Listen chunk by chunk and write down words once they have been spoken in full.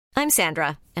I'm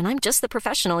Sandra, and I'm just the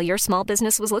professional your small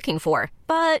business was looking for.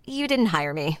 But you didn't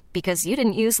hire me because you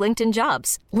didn't use LinkedIn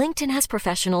Jobs. LinkedIn has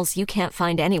professionals you can't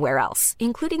find anywhere else,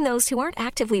 including those who aren't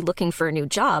actively looking for a new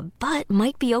job, but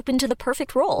might be open to the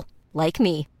perfect role, like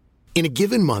me. In a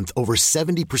given month, over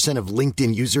 70% of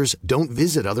LinkedIn users don't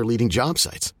visit other leading job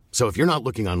sites. So if you're not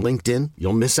looking on LinkedIn,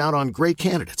 you'll miss out on great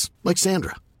candidates like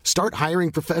Sandra. Start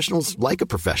hiring professionals like a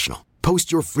professional.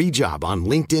 Post your free job on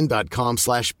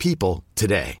linkedin.com/people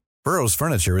today. Burrow's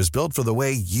furniture is built for the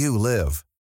way you live.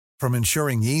 From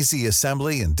ensuring easy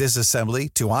assembly and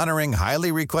disassembly to honoring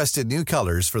highly requested new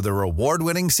colors for their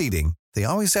award-winning seating, they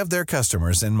always have their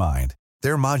customers in mind.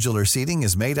 Their modular seating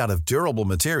is made out of durable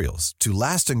materials to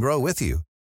last and grow with you.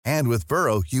 And with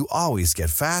Burrow, you always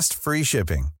get fast, free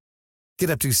shipping.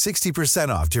 Get up to 60%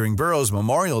 off during Burrow's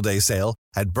Memorial Day sale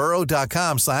at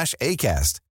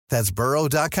burrow.com/ACAST. That's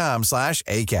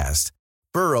burrow.com/ACAST.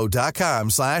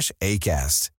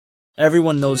 burrow.com/ACAST.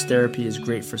 Everyone knows therapy is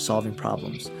great for solving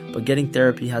problems, but getting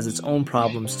therapy has its own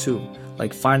problems too,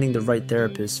 like finding the right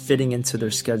therapist, fitting into their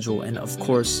schedule, and of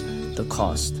course, the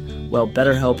cost. Well,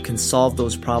 BetterHelp can solve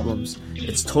those problems.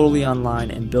 It's totally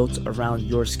online and built around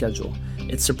your schedule.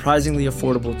 It's surprisingly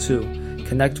affordable too.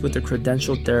 Connect with a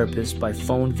credentialed therapist by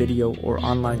phone, video, or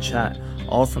online chat,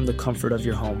 all from the comfort of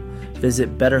your home.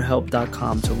 Visit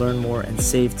BetterHelp.com to learn more and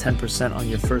save 10% on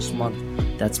your first month.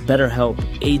 That's BetterHelp,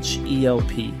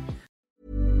 H-E-L-P.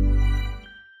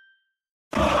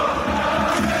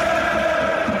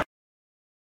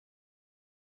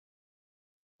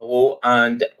 Hello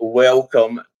and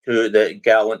welcome to the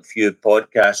Gallant Few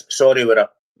podcast. Sorry, we're a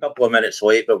couple of minutes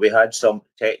late, but we had some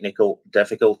technical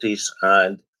difficulties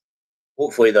and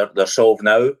hopefully they're solved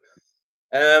now.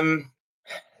 I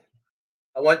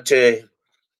want to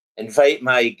invite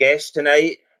my guest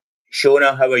tonight.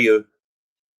 Shona, how are you?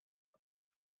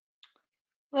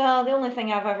 Well, the only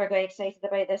thing I've ever got excited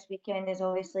about this weekend is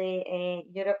obviously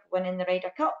Europe winning the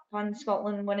Ryder Cup and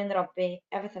Scotland winning the rugby.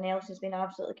 Everything else has been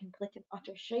absolutely complete and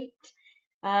utter shite.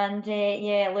 And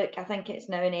yeah, look, I think it's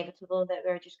now inevitable that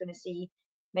we're just going to see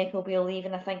Michael Beale leave.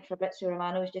 And I think Fabrizio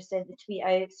Romano's just sent the tweet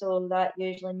out, so that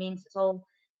usually means it's all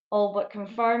but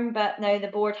confirmed. But now the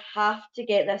board have to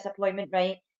get this appointment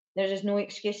right. There's just no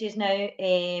excuses now.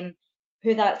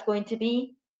 Who that's going to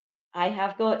be, I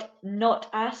have got not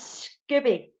a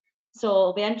Scooby. So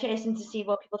it'll be interesting to see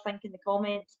what people think in the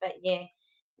comments. But yeah,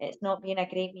 it's not been a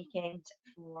great weekend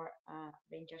for a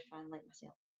Rangers fan like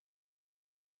myself.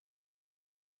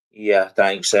 Yeah,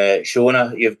 thanks,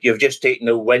 Shona. You've just taken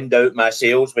the wind out my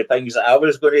sails with things that I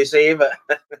was going to say, but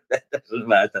that doesn't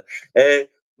matter.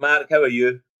 Mark, how are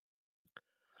you?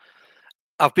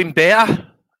 I've been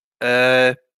better.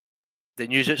 The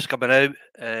news that's coming out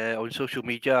on social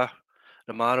media,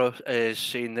 Romano is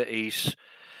saying that he's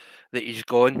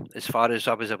gone. As far as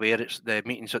I was aware, it's the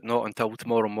meeting's not until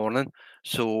tomorrow morning.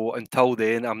 So until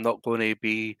then, I'm not going to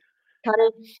be.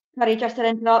 Curry, just to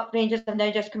interrupt, Rangers have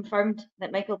now just confirmed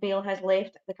that Michael Beale has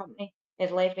left the company, has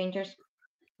left Rangers.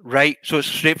 Right, so it's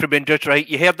straight from Rangers, right?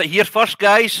 You heard it here first,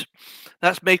 guys.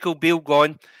 That's Michael Beale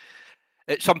gone.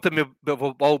 It's something we've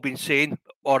all been saying,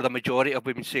 or the majority have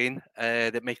been saying,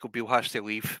 that Michael Beale has to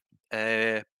leave.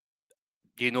 You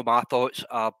know my thoughts.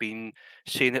 I've been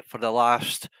saying it for the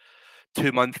last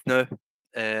 2 months now.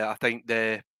 I think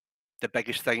the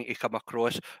biggest thing to come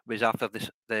across was after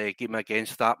the game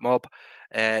against that mob.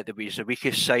 There was the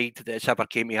weakest side that's ever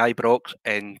came to Ibrox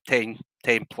in 10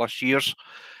 plus years.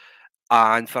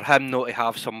 And for him not to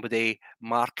have somebody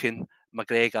marking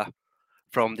McGregor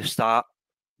from the start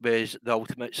was the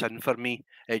ultimate sin for me.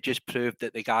 It just proved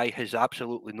that the guy has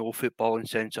absolutely no footballing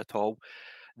sense at all.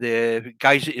 The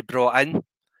guys that he brought in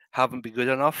haven't been good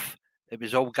enough. It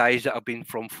was all guys that have been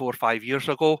from 4 or 5 years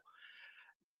ago.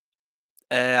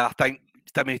 I think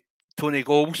Tony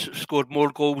Goals scored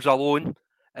more goals alone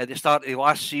at the start of the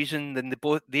last season than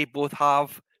they both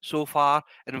have so far.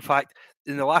 And in fact,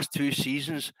 in the last 2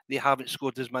 seasons, they haven't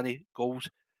scored as many goals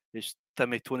as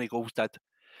Tony Goals did.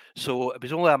 So it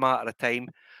was only a matter of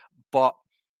time. But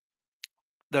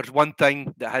there's one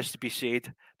thing that has to be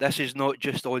said. This is not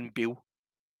just on Beale.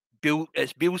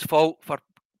 It's Beale's fault for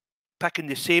picking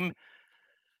the same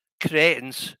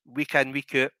cretins week in,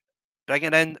 week out,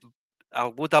 bringing in a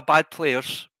load of bad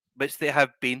players, which they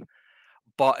have been,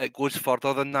 but it goes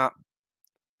further than that.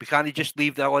 We can't just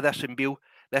leave all of this in Beale.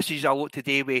 This is a lot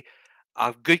today with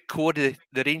a good core of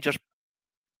the Rangers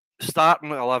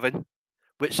starting 11,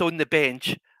 which on the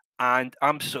bench, and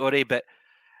I'm sorry, but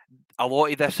a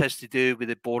lot of this has to do with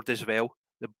the board as well.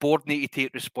 The board need to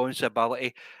take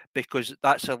responsibility because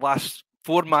that's the last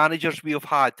 4 managers we have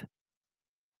had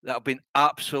that have been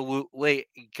absolutely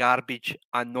garbage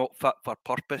and not fit for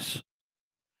purpose.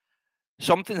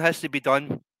 Something has to be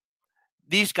done.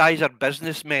 These guys are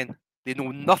businessmen. They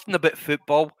know nothing about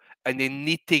football, and they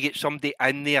need to get somebody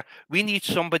in there. We need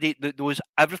somebody that knows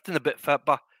everything about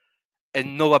football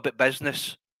and know about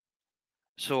business.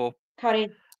 So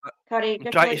Curry, I'm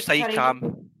trying to stay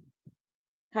calm.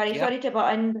 Curry, Yeah. sorry to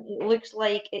butt in. It looks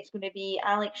like it's going to be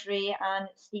Alex Ray and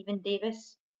Stephen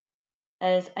Davis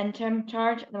as interim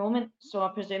charge at the moment. So I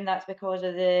presume that's because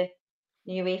of the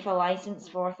UEFA license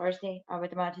for Thursday. I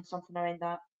would imagine something around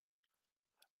that.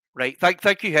 Right.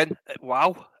 Thank you, Hen.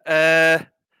 Wow. Well,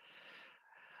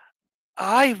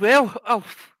 I'll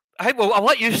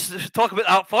let you talk about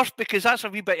that first because that's a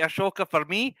wee bit of a shocker for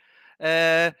me.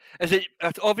 Is it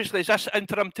obviously is this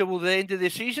interim till the end of the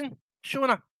season,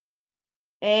 Shona?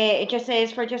 It just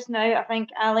says for just now, I think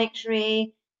Alex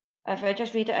Ray, if I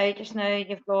just read it out just now,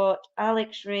 you've got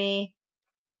Alex Ray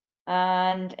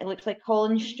and it looks like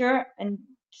Colin Stewart and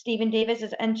Stephen Davis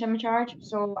is interim charge.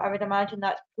 So I would imagine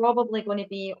that's probably going to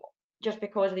be just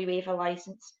because of the UEFA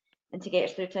license and to get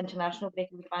us through to international break.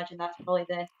 I would imagine that's probably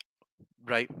the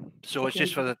Right. So it's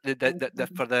just for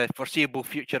the foreseeable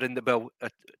future in the bill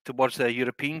towards the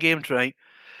European games, right?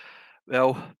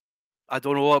 Well, I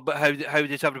don't know, but how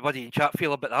does everybody in chat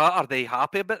feel about that? Are they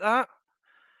happy about that?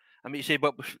 I mean, you say,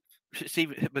 but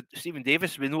Stephen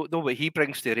Davis, we know what he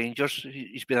brings to Rangers.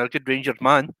 He's been a good Rangers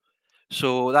man,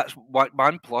 so that's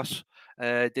one plus.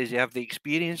 Does he have the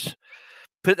experience?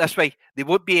 Put it this way: they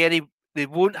won't be any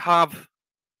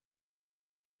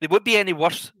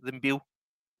worse than Beale.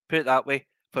 Put it that way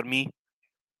for me.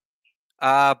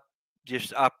 I've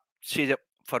said it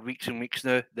for weeks and weeks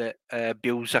now that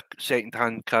Beale's a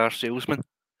second-hand car salesman,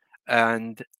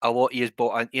 and a lot he has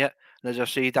bought into it. And as I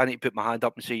said, I need to put my hand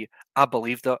up and say I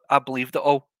believed it. I believed it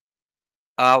all.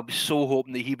 I was so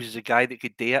hoping that he was the guy that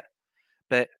could do it,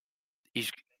 but he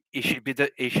should be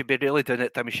really doing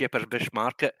it to Shepherd's Bush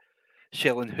Market,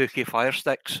 selling hooky fire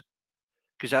sticks,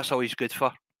 because that's all he's good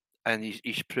for, and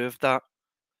he's proved that.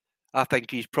 I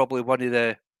think he's probably one of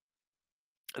the.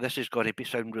 This is going to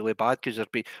sound really bad because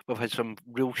we've had some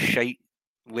real shite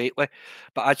lately,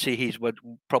 but I'd say he's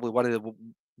probably one of the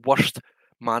worst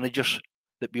managers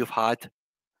that we've had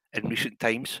in recent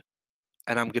times,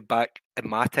 and I'm going back in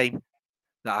my time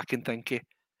that I can think of,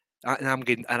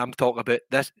 and I'm talking about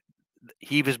this.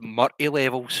 He was Murty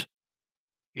levels.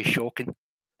 He's shocking.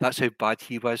 That's how bad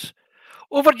he was.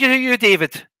 Over to you,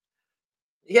 David.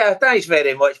 Yeah, thanks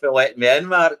very much for letting me in,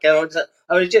 Mark. I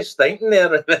was just thinking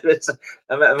there.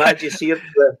 Am I just here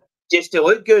just to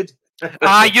look good?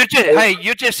 You're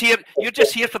just here. You're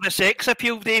just here for the sex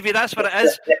appeal, David. That's what it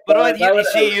is. We're all here to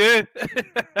see you.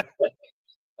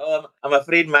 I'm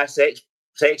afraid my sex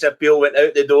appeal went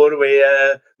out the door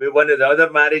with one of the other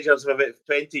managers from about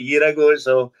 20 years ago.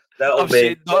 So that'll be.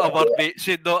 Said not a word, mate.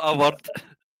 Said not a word.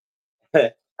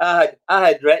 I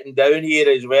had written down here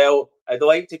as well. I'd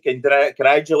like to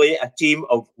congratulate a team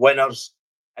of winners,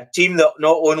 a team that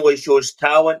not only shows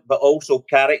talent but also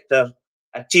character,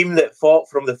 a team that fought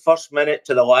from the first minute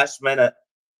to the last minute,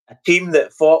 a team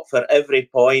that fought for every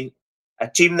point, a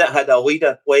team that had a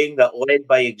leader playing that led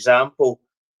by example,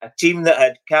 a team that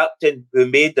had captain who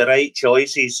made the right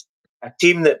choices, a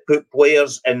team that put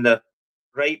players in the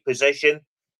right position,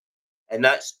 and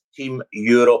that's Team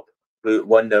Europe who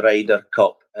won the Ryder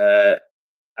Cup.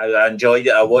 I enjoyed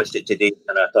it. I watched it today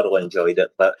and I thoroughly enjoyed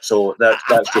it. But so that's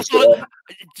just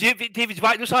it. David's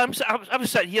back. I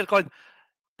was sitting here going,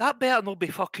 that better not be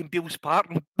fucking Beale's part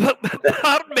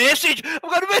message. I'm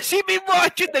going to miss him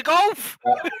watching the golf.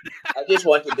 I just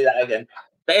want to do that again.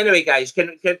 But anyway, guys,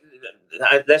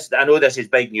 I know this is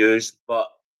big news, but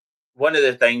one of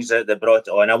the things that they brought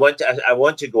on, I want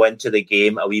to go into the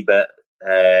game a wee bit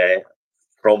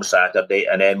from Saturday,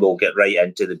 and then we'll get right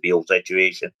into the Beale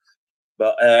situation.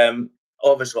 But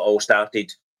obviously, it all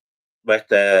started with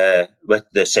the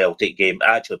Celtic game,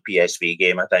 actually PSV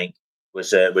game. I think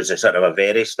was a sort of a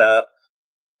very start.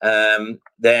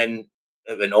 Then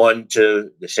it went on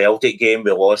to the Celtic game.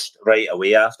 We lost right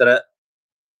away after it,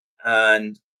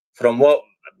 and from what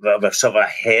I've sort of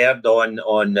heard on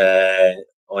the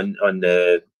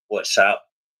WhatsApp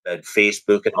and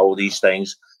Facebook and all these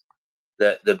things,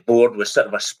 that the board was sort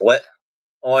of a split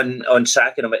on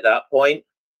sacking him at that point,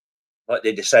 but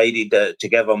they decided to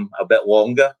give him a bit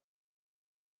longer.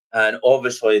 And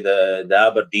obviously the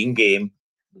Aberdeen game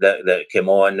that came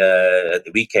on at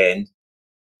the weekend,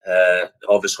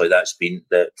 obviously that's been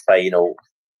the final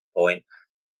point.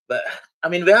 But I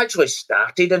mean, we actually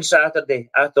started on Saturday.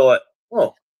 I thought,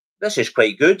 oh, this is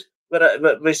quite good.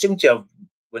 We seem to have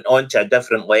went on to a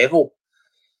different level.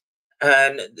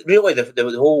 And really,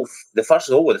 the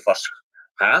first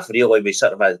half, really, we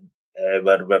sort of had,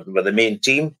 were the main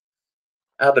team.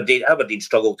 Aberdeen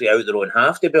struggled to get out their own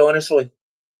half, to be honest with you.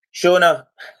 Shona,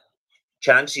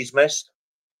 chances missed.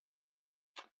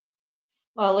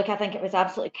 Well, look, I think it was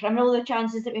absolutely criminal, the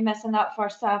chances that we missed in that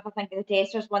first half. I think the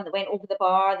Dessers one that went over the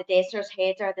bar, the Dessers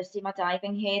header, the Seema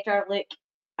diving header. Look,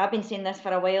 I've been saying this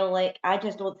for a while. Like, I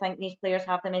just don't think these players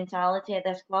have the mentality of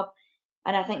this club.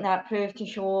 And I think that proved to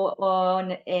show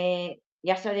on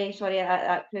yesterday. Sorry,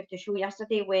 that proved to show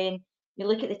yesterday when you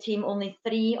look at the team, only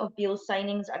 3 of Beale's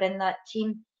signings are in that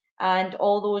team. And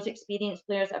all those experienced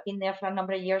players that have been there for a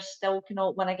number of years still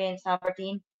cannot win against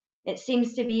Aberdeen. It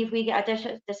seems to be if we get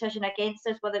a decision against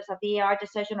us, whether it's a VAR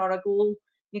decision or a goal,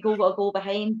 we go a goal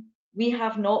behind. We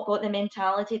have not got the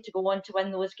mentality to go on to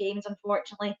win those games,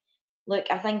 unfortunately. Look,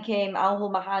 I think I'll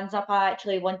hold my hands up. I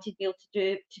actually wanted Beale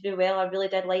to do well. I really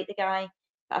did like the guy.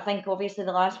 But I think obviously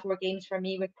the last 4 games for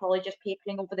me were probably just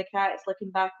papering over the cracks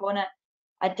looking back on it.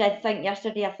 I did think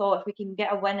yesterday, I thought if we can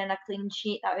get a win and a clean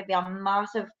sheet, that would be a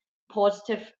massive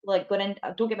positive. Like going in,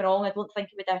 don't get me wrong, I don't think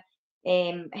it would have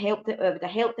helped it would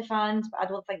have helped the fans, but I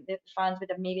don't think the fans would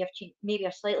have maybe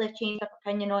have slightly changed their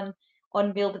opinion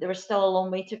on Beale, but there was still a long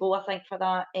way to go, I think, for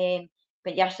that.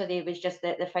 But yesterday was just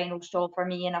the final straw for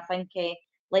me, and I think,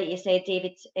 like you said,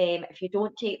 David, if you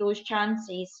don't take those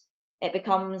chances,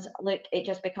 it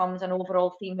just becomes an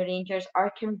overall theme with Rangers.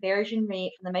 Our conversion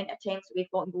rate from the amount of attempts that we've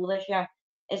got in goal this year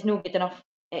is no good enough.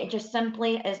 It just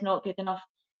simply is not good enough.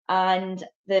 And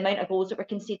the amount of goals that we're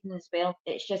conceding as well,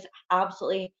 it's just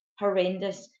absolutely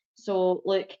horrendous. So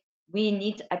look, we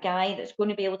need a guy that's going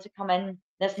to be able to come in,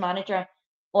 this manager.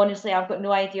 Honestly, I've got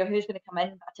no idea who's going to come in.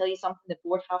 I tell you something, the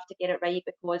board have to get it right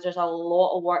because there's a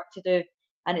lot of work to do.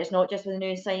 And it's not just with the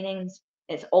new signings,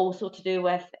 it's also to do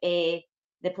with the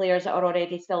players that are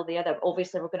already still there that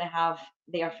obviously we're going to have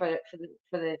there for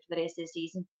the rest of the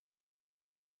season.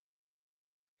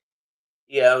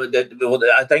 Yeah,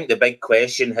 I think the big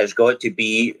question has got to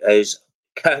be is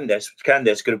can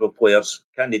this group of players,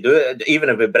 can they do it? Even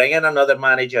if we bring in another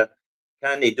manager,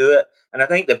 can they do it? And I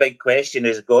think the big question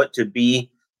has got to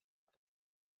be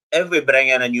if we bring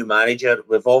in a new manager,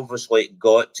 we've obviously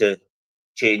got to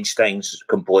change things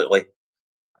completely.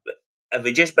 If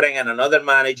we just bring in another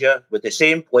manager with the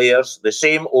same players, the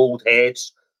same old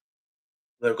heads,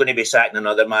 we're going to be sacking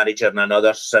another manager in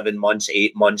another 7 months,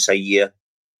 8 months, a year.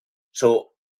 So,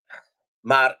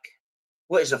 Mark,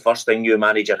 what is the first thing new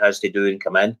manager has to do and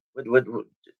come in?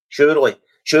 Surely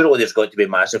there's got to be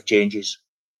massive changes.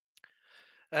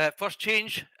 First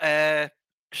change,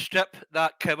 strip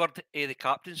that coward of the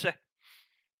captaincy.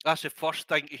 That's the first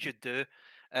thing you should do.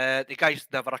 The guy's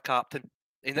never a captain.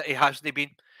 He hasn't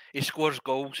been. He scores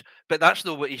goals, but that's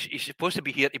not what he's supposed to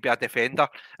be here to be a defender.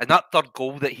 And that third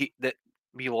goal that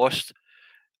we lost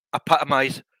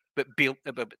epitomised. But Beale,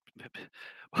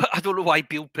 I don't know why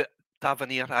Beale put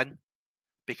Tavernier in,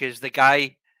 because the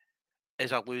guy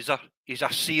is a loser. He's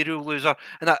a serial loser,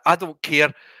 and I don't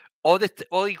care. All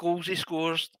the goals he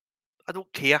scores, I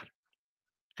don't care,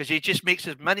 because he just makes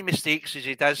as many mistakes as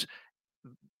he does.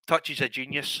 Touches a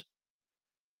genius.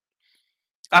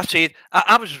 I said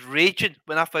I was raging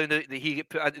when I found out that he got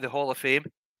put into the Hall of Fame,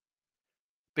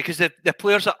 because the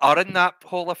players that are in that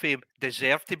Hall of Fame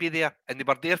deserve to be there, and they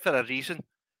were there for a reason.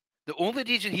 The only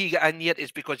reason he got in here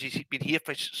is because he's been here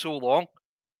for so long.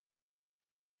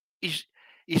 He's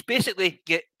basically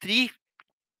get 3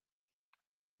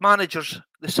 managers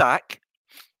the sack,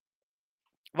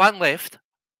 1 left,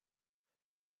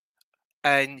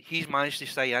 and he's managed to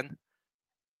stay in.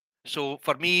 So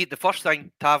for me, the first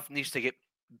thing, Tav needs to get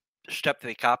stripped of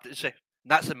the captaincy.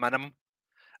 That's the minimum.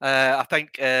 I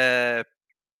think they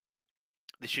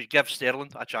should give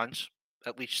Sterling a chance,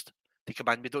 at least, to come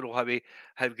in. We don't know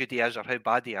how good he is or how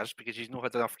bad he is, because he's not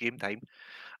had enough game time.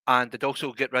 And they'd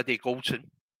also get rid of Goldson.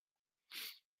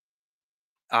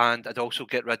 And I'd also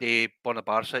get rid of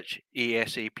Bonabarsic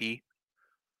ASAP.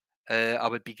 I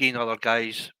would be giving other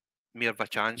guys more of a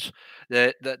chance.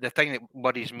 The thing that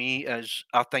worries me is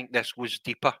I think this was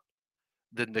deeper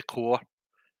than the core,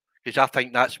 because I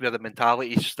think that's where the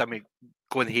mentality is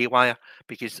going haywire,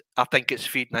 because I think it's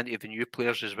feeding into the new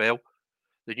players as well.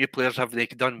 The new players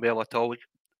haven't done well at all,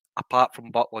 apart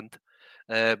from Butland.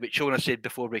 Which Shona said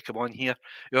before we come on here,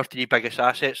 our 3 biggest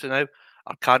assets now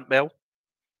are Cantwell,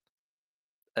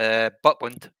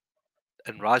 Butland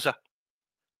and Raza.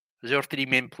 These are 3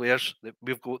 main players that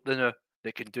we've got now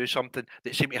that can do something,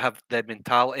 that seem to have the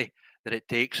mentality that it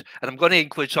takes. And I'm going to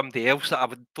include somebody else that I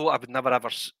would never ever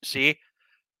say,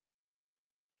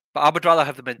 but I would rather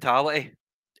have the mentality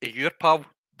of your pal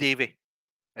Davey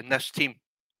in this team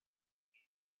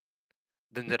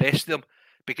than the rest of them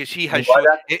because he has Well,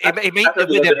 shown he might not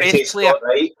be the best player.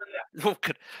 Right?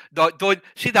 No, don't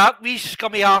see that wee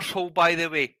scummy arsehole. By the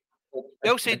way,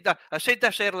 Bill said that. I said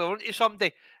this earlier on to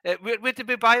somebody. Where did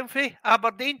we buy him for?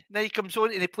 Aberdeen. Now he comes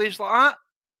on and he plays like that,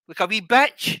 like a wee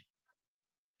bitch.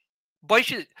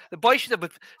 The boy should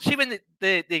have. See when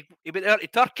he went out to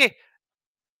Turkey.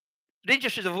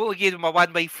 Rangers should have only gave him a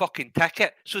one-way fucking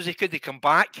ticket so as he could have come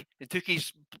back and took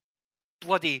his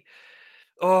bloody.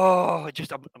 Oh,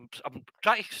 I'm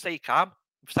trying to stay calm.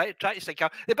 I'm trying to stay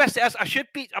calm. The best is I should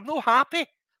be. I'm not happy.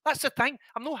 That's the thing.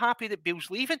 I'm not happy that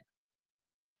Beale's leaving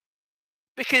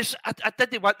because I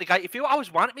didn't want the guy to feel. I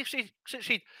always wanted me to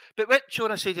succeed. But what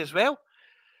Shona said as well.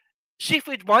 See if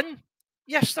we'd won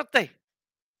yesterday,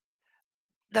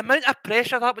 the amount of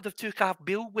pressure that would have took off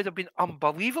Beale would have been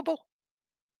unbelievable.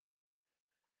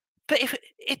 But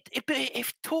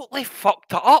if totally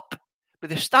fucked it up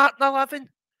with the starting 11,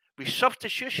 with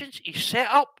substitutions, he set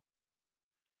up.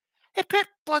 He put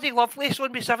bloody Lovelace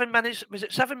on with 7 minutes. Was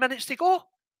it 7 minutes to go?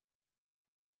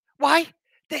 Why?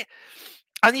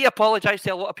 I need to apologise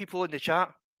to a lot of people in the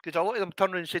chat because a lot of them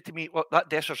turned around and said to me, "Well, that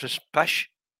Dessers is pish."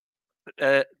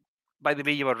 By the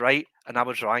way, you were right, and I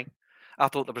was wrong. I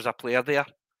thought there was a player there.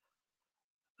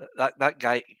 That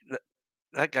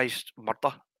guy's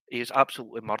murder. He is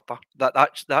absolutely murder.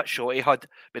 That shot he had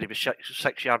when he was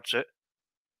 6 yards out.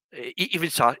 Even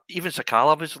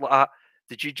Sakala was like that.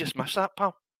 Did you just miss that,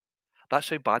 pal? That's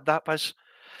how bad that was.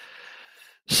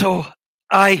 So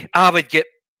I would get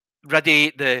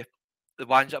ready the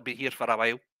ones that'll be here for a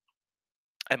while.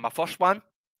 And my first one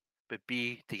would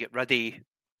be to get ready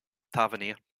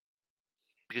Tavernier.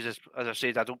 Because as I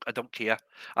said, I don't care.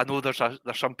 I know there's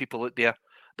some people out there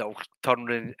that will turn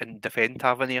around and defend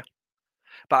Tavernier.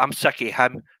 But I'm sick of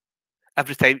him.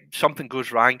 Every time something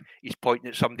goes wrong, he's pointing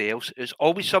at somebody else. It's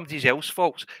always somebody else's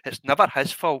fault. It's never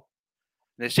his fault.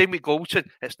 And the same with Goldson.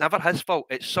 It's never his fault.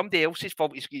 It's somebody else's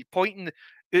fault. He's pointing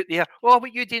out there. Oh,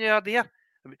 what you doing out there?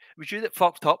 It was you that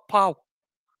fucked up, pal.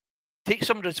 Take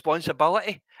some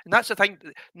responsibility. And that's the thing.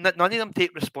 None of them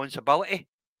take responsibility.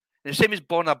 And the same as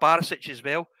Borna Barisic as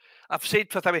well. I've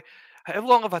said for him, how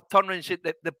long have I turned around and said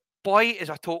that the boy is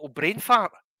a total brain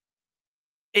fart?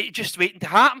 It's just waiting to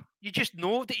happen. You just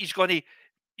know that he's going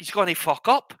to fuck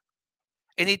up,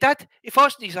 and he did. He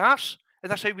fastened his arse,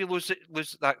 and that's how we lose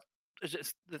that.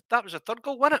 That was a third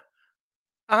goal, wasn't it?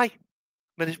 Aye,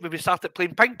 when we started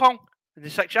playing ping pong in the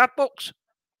 6-yard box.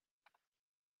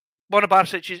 Borna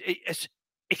Barisic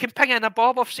he can ping in a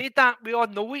ball. I've said that. We all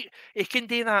know it. He can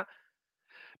do that.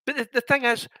 But the thing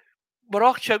is, we're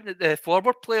all shouting at the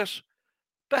forward players.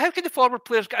 But how can the forward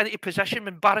players get into position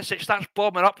when Barisic starts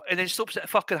bombing up and then stops at the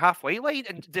fucking halfway line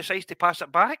and decides to pass it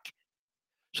back?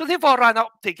 So they've all ran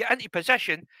up to get into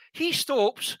position. He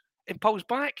stops and pulls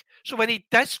back. So when he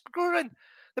does go in,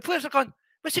 the players are going,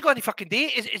 what's he going to fucking do?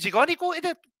 Is he going to go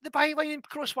to the byline and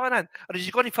cross one in? Or is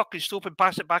he going to fucking stop and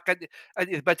pass it back into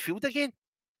the midfield again?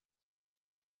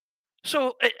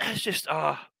 So it's just,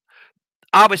 I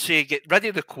would say get rid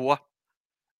of the core.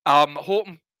 I'm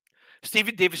hoping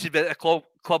Stephen Davis has been at the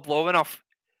club long enough.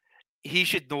 He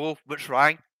should know what's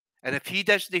wrong, and if he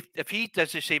does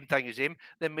the same thing as him,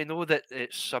 then we know that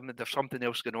there's something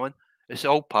else going on. It's the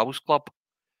All Pals Club,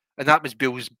 and that was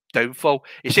Bill's downfall.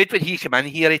 He said when he came in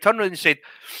here, he turned around and said,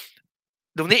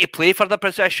 "They'll need to play for their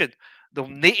position. They'll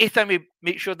need to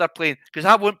make sure they're playing because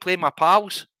I won't play my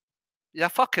pals." He's a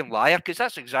fucking liar because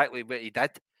that's exactly what he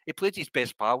did. He played his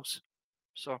best pals,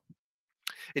 so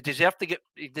he deserved to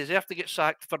get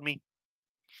sacked for me.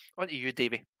 On to you,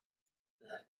 Davey.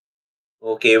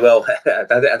 Okay, well,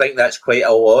 I think that's quite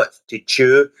a lot to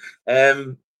chew.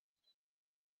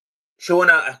 Sean,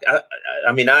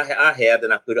 I mean, I heard,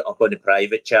 and I put it up on the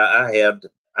private chat, I heard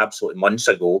absolutely months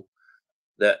ago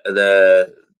that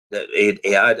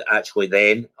he had actually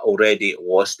then already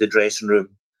lost the dressing room.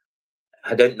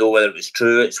 I didn't know whether it was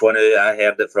true. It's I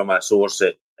heard it from a source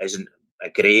that isn't a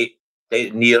great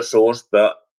near source,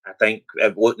 but I think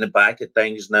looking back at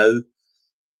things now,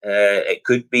 it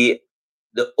could be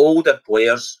the older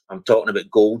players. I'm talking about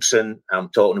Goldson. I'm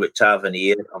talking about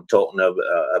Tavernier. I'm talking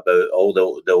about all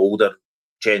the older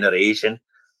generation.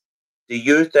 Do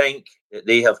you think that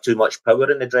they have too much power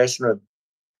in the dressing room?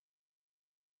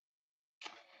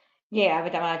 Yeah, I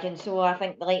would imagine so. I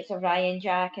think the likes of Ryan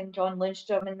Jack and John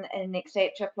Lundstrom and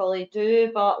etc. probably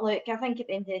do. But look, I think at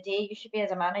the end of the day, you should be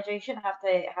as a manager. You shouldn't have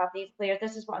to have these players.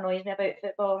 This is what annoys me about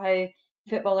football, how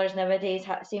footballers nowadays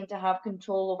seem to have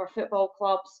control over football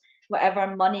clubs,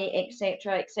 whatever money,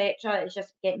 etc., etc. It's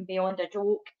just getting beyond a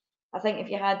joke. I think if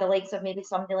you had the likes of maybe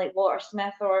somebody like Walter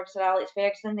Smith or Sir Alex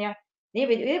Ferguson there, they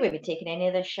would be taking any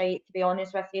of this shite, to be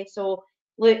honest with you. So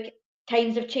look,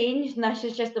 times have changed, and that's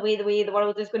just the way the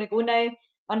world is going to go now.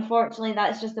 Unfortunately,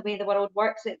 that's just the way the world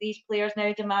works. That these players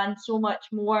now demand so much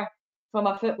more from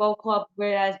a football club,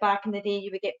 whereas back in the day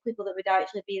you would get people that would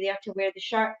actually be there to wear the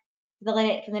shirt for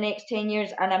the next 10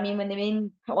 years. And I mean, when they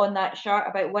put on that shirt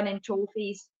about winning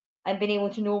trophies and being able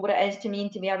to know what it is to mean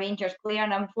to be a Rangers player,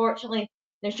 and unfortunately,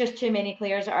 there's just too many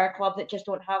players at our club that just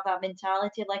don't have that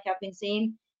mentality. Like I've been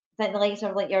saying, I think the likes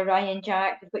of like your Ryan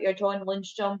Jack, you've got your John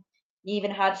Lundstrom, you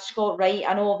even had Scott Wright.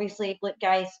 I know, obviously, look,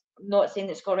 guys, I'm not saying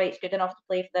that Scott Wright's good enough to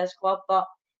play for this club, but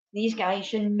these guys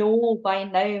should know by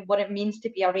now what it means to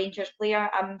be a Rangers player.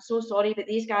 I'm so sorry, but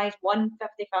these guys won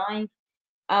 55,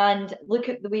 and look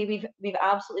at the way we've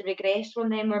absolutely regressed from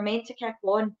them. We're meant to kick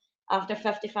on after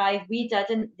 55. We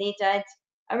didn't, they did,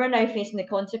 and we're now facing the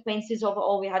consequences of it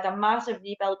all. We had a massive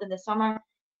rebuild in the summer.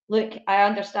 Look, I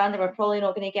understand that we're probably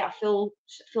not going to get a full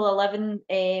 11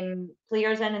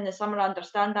 players in the summer. I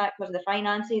understand that because of the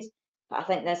finances. But I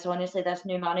think this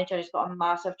new manager has got a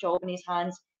massive job in his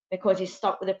hands because he's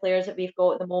stuck with the players that we've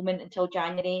got at the moment until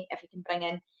January. If he can bring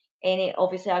in any,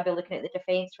 obviously I'll be looking at the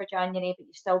defence for January, but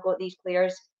you've still got these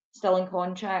players still in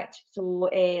contract. So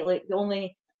like the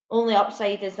only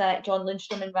upside is that John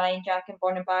Lundstrom and Ryan Jack and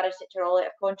Borna Barisic are all out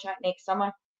of contract next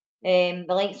summer. The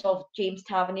likes of James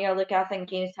Tavernier, look, I think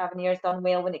James Tavernier has done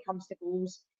well when it comes to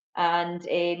goals and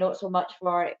not so much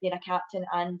for being a captain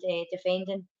and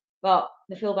defending. But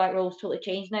the fullback role's totally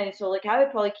changed now. So like I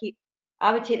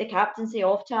would take the captaincy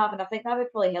off Tav, and I think that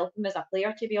would probably help him as a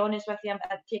player, to be honest with you. I'm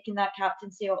taking that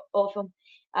captaincy off him.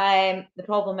 The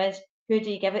problem is, who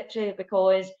do you give it to?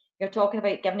 Because you're talking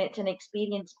about giving it to an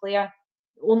experienced player.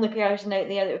 The only person out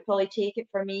there that would probably take it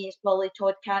for me is probably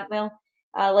Todd Cantwell.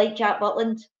 I like Jack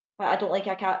Butland, but I don't like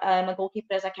a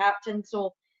goalkeeper as a captain.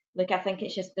 So, look, I think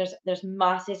it's just there's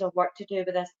masses of work to do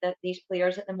with these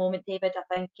players at the moment, David.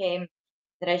 I think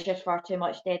there is just far too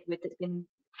much dead wood that's been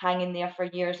hanging there for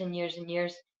years and years and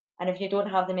years. And if you don't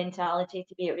have the mentality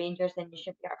to be at Rangers, then you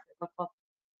shouldn't be at a football club.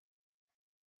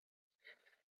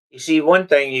 You see, one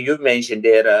thing you've mentioned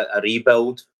there, a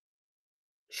rebuild,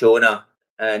 Shona,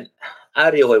 and I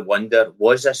really wonder,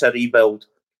 was this a rebuild?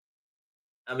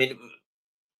 I mean,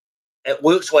 it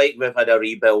looks like we've had a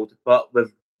rebuild, but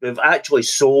we've actually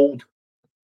sold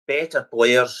better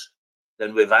players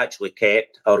than we've actually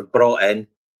kept or brought in.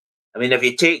 I mean, if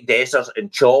you take Dessers and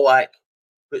Cholak,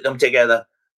 put them together,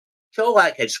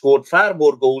 Cholak had scored far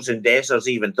more goals than Dessers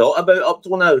even thought about up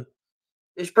till now.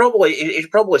 He's probably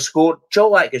scored.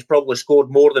 Cholak has probably scored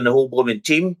more than the whole blooming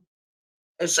team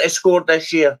has scored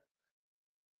this year.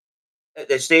 At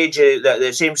the stage,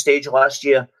 the same stage last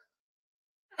year,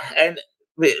 and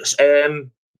we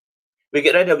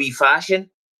get rid of wee Fashion,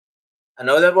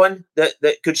 another one that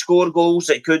could score goals.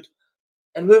 That could,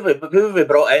 and who have we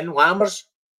brought in? Lammers.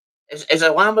 Is a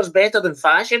Lammers better than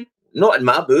Fashion? Not in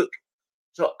my book.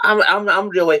 So I'm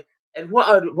really, and what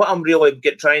I'm really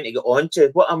trying to get onto,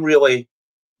 what I'm really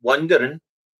wondering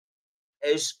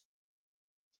is,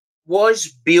 was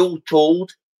Beale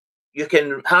told you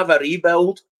can have a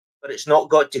rebuild, but it's not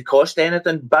got to cost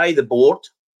anything by the board?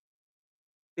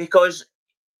 Because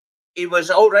he was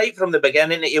all right from the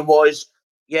beginning. He was,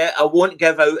 yeah, I won't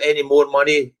give out any more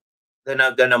money than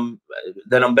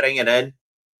I'm bringing in,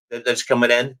 that's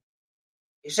coming in.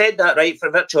 He said that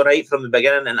virtually right from the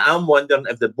beginning, and I'm wondering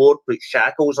if the board put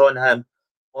shackles on him,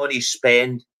 on his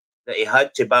spend, that he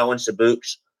had to balance the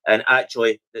books, and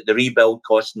actually that the rebuild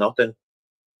cost nothing.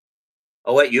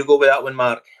 I'll let you go with that one,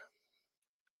 Mark.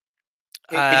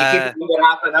 Can you keep it under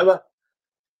half an hour?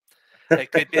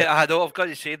 It could be. I know, I've got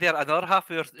to say there, another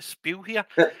half hour spiel here.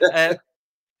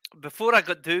 Before I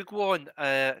do go on,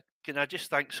 can I just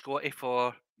thank Scotty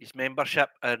for his membership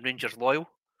and Rangers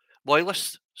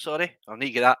loyalists, sorry, I need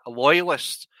to get that, a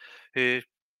loyalist who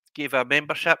gave a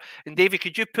membership. And Davey,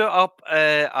 could you put up,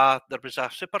 there was a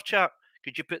super chat,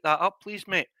 could you put that up, please,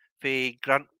 mate, for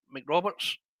Grant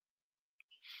McRoberts?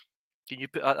 Can you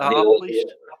put that up, please?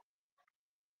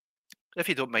 If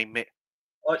you don't mind, mate.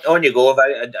 On you go.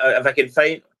 If I can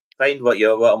find what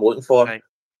I'm looking for. Right.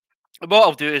 What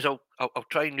I'll do is I'll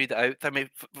try and read it out. I mean,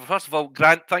 first of all,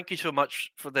 Grant, thank you so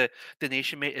much for the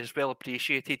donation, mate. It's well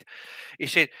appreciated. He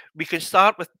said, we can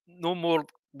start with no more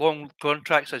long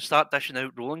contracts and start dishing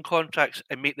out rolling contracts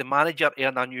and make the manager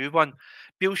earn a new one.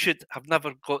 Beale should have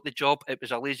never got the job. It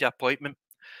was a lazy appointment.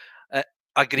 I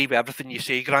agree with everything you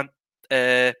say, Grant.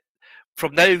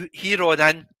 From now, here on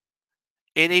in,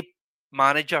 any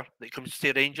manager that comes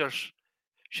to Rangers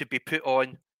should be put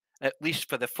on, at least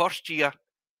for the first year,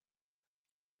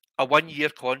 a 1-year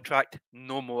contract,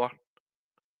 no more,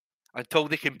 until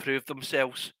they can prove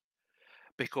themselves.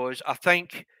 Because I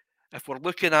think if we're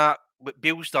looking at what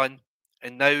Beale's done,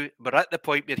 And now we're at the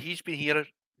point where he's been here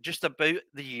just about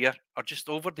the year, or just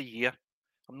over the year.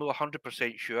 I'm not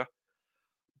 100% sure.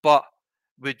 But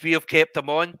would we have kept him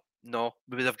on? No,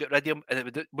 we would have got rid of him,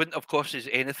 and it wouldn't have cost us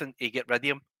anything to get rid of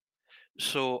him.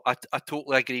 So I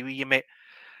totally agree with you, mate.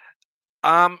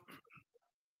 I'm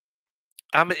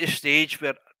at the stage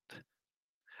where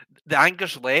the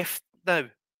anger's left now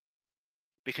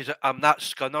because I'm that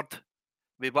scunnered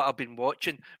with what I've been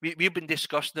watching. We've been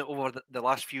discussing it over the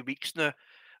last few weeks now.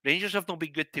 Rangers have not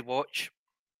been good to watch.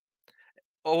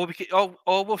 All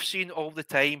we've seen all the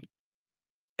time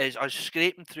is us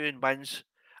scraping through in wins.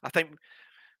 I think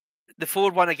the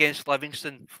 4-1 against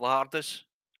Livingston flattered us.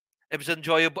 It was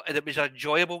enjoyable, and it was an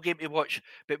enjoyable game to watch.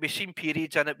 But we've seen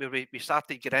periods in it where we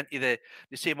started getting into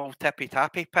the same old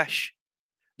tippy-tappy pish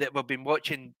that we've been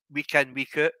watching week in,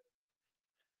 week out.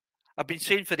 I've been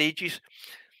saying for ages,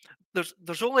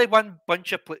 there's only one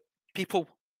bunch of people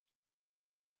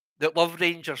that love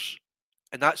Rangers,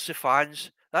 and that's the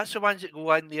fans. That's the ones that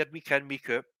go in there week in, week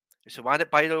out. It's the one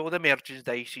that buy all the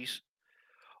merchandises,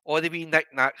 all the wee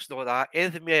knickknacks and all that.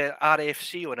 Anything with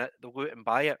RFC on it, they'll go out and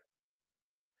buy it.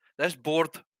 This board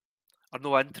are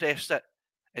no interested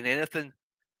in anything.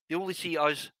 They only see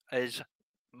us as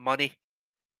money.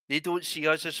 They don't see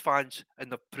us as fans,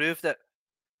 and they've proved it.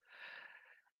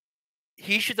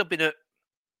 He should have been out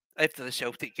after the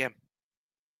Celtic game.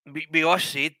 We all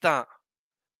said that.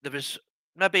 There was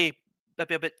maybe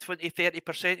about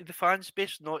 20-30% of the fan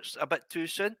space, not a bit too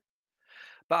soon.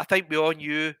 But I think we all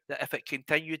knew that if it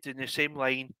continued in the same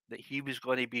line, that he was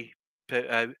going to be put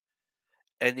out.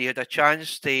 And he had a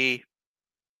chance to.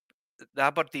 The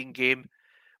Aberdeen game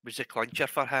was a clincher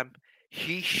for him.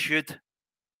 He should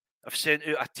have sent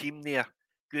out a team there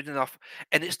good enough.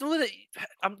 And it's not that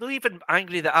I'm not even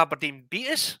angry that Aberdeen beat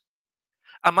us.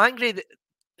 I'm angry that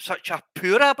such a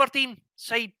poor Aberdeen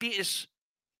side beat us.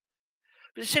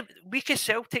 But the weakest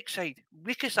Celtic side,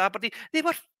 weakest Aberdeen, they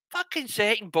were fucking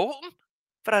second bottom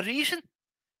for a reason.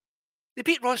 They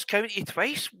beat Ross County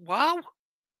twice. Wow.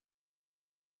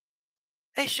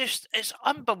 It's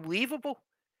unbelievable.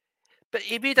 But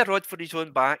he made a rod for his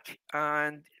own back,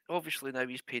 and obviously now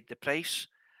he's paid the price.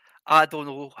 I don't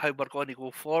know how we're going to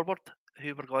go forward,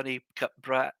 who we're going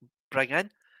to bring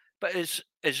in. But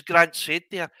as Grant said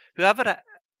there, whoever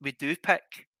we do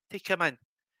pick to come in,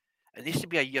 it needs to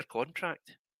be a year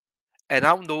contract. And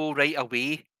I'll know right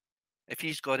away if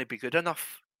he's going to be good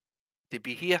enough to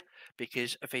be here.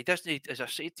 Because if he doesn't, as I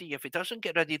said to you, if he doesn't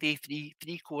get rid of the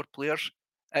three core players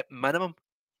at minimum,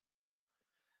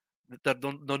 they're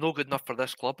no good enough for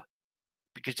this club.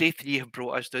 Because they three have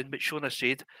brought us down. But Shona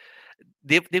said,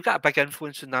 they've got a big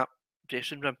influence in that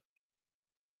dressing room.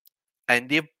 And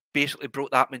they've basically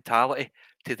brought that mentality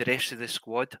to the rest of the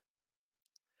squad.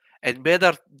 And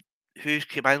whether who's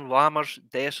came in, Lammers,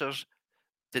 Dessers,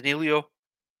 Danilo,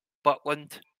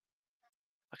 Butland,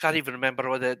 I can't even remember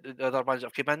all the other ones that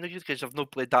have come in because I've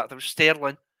not played that. There was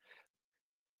Sterling.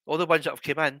 All the ones that have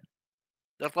come in,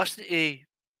 they're listening to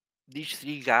these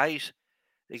three guys.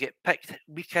 They get picked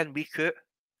week in, week out,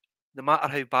 no matter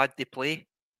how bad they play.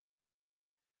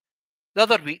 The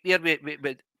other week there,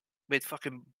 we'd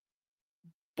fucking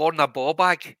born a ball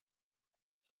bag.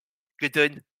 Go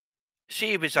down.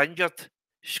 Say he was injured,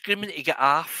 screaming to get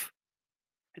off.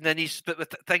 And then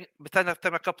within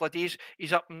a couple of days,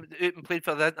 he's up and out and played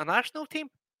for the international team.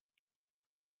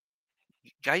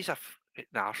 Guys are an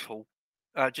arsehole.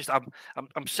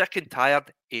 I'm sick and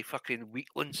tired of fucking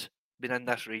weaklings being in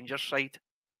this Rangers side.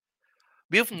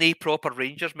 We've no proper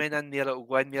Rangers men in there that'll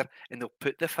go in there and they'll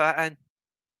put the fat in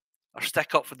or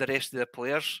stick up for the rest of the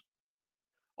players.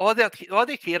 All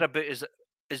they care about is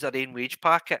their own wage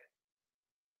packet.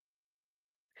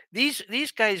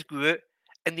 These guys go out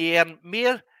and they earn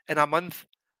more in a month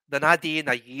than I do in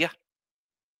a year.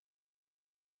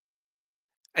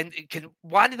 And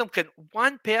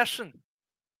one person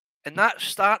in that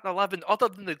starting 11, other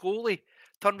than the goalie,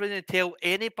 turn around and tell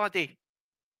anybody,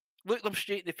 look them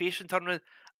straight in the face and turn around,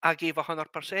 I gave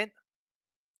 100%.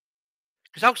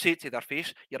 Because I'll say it to their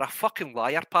face, you're a fucking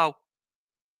liar, pal.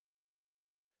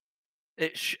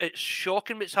 It's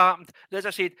shocking what's happened. As I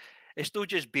said, it's not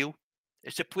just Beale.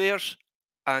 It's the players,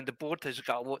 and the board has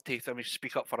got a lot to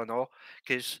speak up for and all,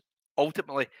 because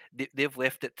ultimately they've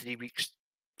left it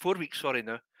 4 weeks, sorry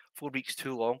now, 4 weeks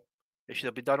too long. It should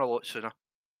have been done a lot sooner.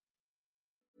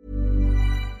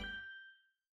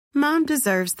 Mom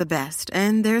deserves the best,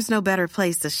 and there's no better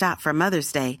place to shop for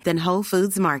Mother's Day than Whole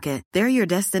Foods Market. They're your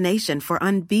destination for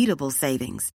unbeatable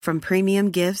savings, from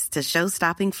premium gifts to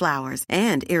show-stopping flowers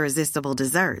and irresistible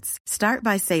desserts. Start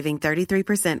by saving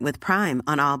 33% with Prime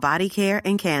on all body care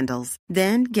and candles.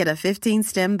 Then get a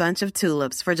 15-stem bunch of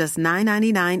tulips for just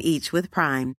 $9.99 each with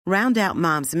Prime. Round out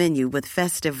Mom's menu with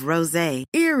festive rosé,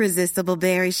 irresistible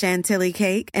berry chantilly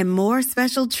cake, and more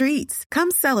special treats.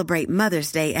 Come celebrate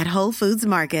Mother's Day at Whole Foods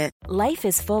Market. Life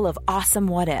is full of awesome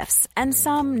what-ifs, and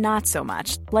some not so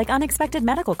much, like unexpected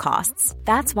medical costs.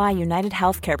 That's why United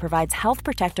Healthcare provides Health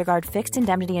Protector Guard fixed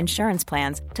indemnity insurance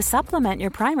plans to supplement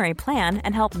your primary plan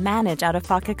and help manage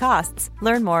out-of-pocket costs.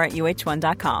 Learn more at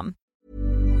uh1.com.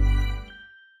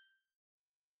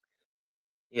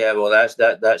 Yeah, well,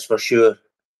 that's for sure.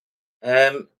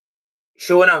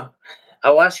 Shona,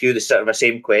 I'll ask you the sort of the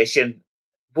same question.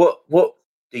 What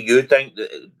do you think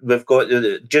that we've got?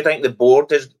 Do you think the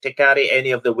board is to carry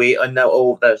any of the weight on that,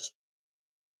 all of this?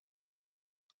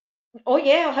 Oh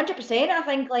yeah, 100%. I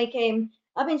think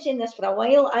I've been saying this for a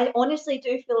while. I honestly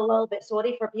do feel a little bit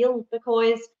sorry for Beale,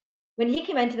 because when he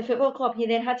came into the football club, he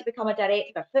then had to become a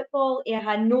director of football. He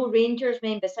had no Rangers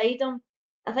men beside him.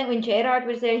 I think when Gerrard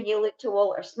was there, he looked to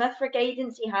Walter Smith for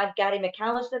guidance. He had Gary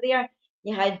McAllister there.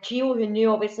 You had Gio, who knew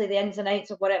obviously the ins and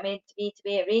outs of what it meant to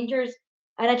be at Rangers.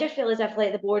 And I just feel as if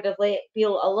the board have let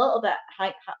Beale a little bit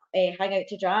hang out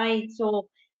to dry. So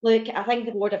look, I think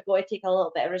the board have got to take a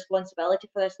little bit of responsibility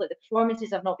for this. Look, the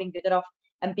performances have not been good enough,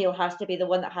 and Beale has to be the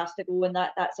one that has to go, and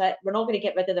that's it. We're not going to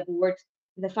get rid of the board.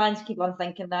 If the fans keep on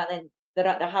thinking that, then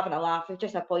they're having a laugh. We've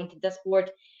just appointed this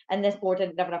board, and this board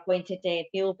had never appointed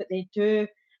Beale, but they do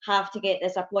have to get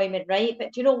this appointment right.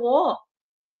 But do you know what?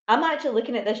 I'm actually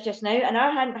looking at this just now, and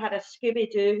I hadn't had a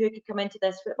Scooby-Doo who could come into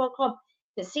this football club.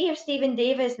 But see if Stephen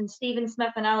Davis and Stephen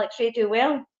Smith and Alex Ray do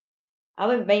well, I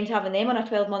wouldn't mind having them on a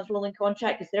 12-month rolling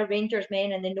contract, because they're Rangers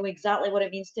men and they know exactly what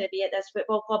it means to be at this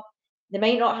football club. They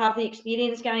might not have the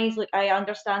experience, guys. Look, I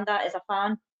understand that as a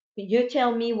fan. But you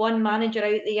tell me one manager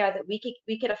out there that we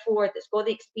could afford, that's got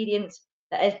the experience,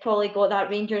 that has probably got that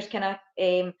Rangers kind of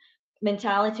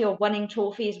mentality of winning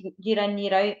trophies year in,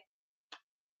 year out.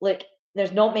 Look,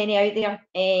 there's not many out there.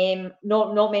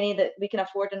 Not many that we can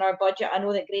afford in our budget. I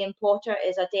know that Graham Potter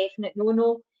is a definite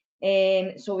no-no.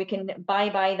 So we can buy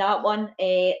that one.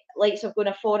 Likes of going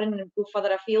a foreign and go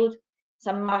further afield. It's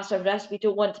a massive risk. We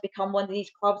don't want to become one of these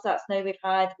clubs that's now we've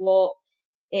had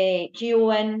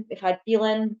Gio in, we've had Beale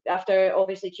in after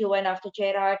obviously Gio in after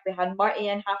Gerrard, we had Marty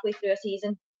in halfway through a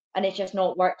season, and it's just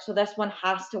not worked. So this one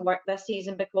has to work this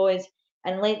season, because,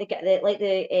 and like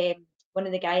the one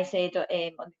of the guys said on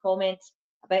the comments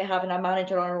about having a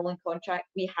manager on a rolling contract,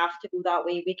 we have to go that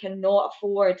way. We cannot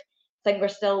afford. I think we're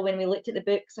still, when we looked at the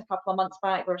books a couple of months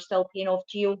back, we're still paying off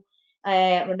Gio.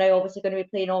 We're now obviously going to be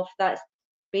paying off, that's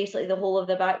basically the whole of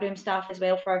the backroom staff as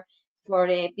well for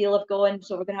Beale have gone,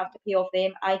 so we're going to have to pay off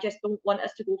them. I just don't want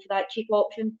us to go for that cheap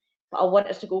option, but I want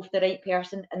us to go for the right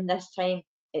person, and this time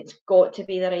it's got to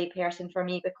be the right person for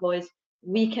me, because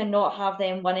we cannot have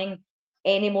them winning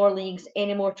any more leagues,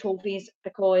 any more trophies,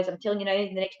 because I'm telling you now,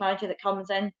 the next manager that comes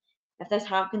in, if this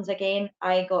happens again,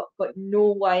 I got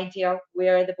no idea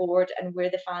where the board and where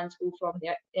the fans go from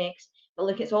next. But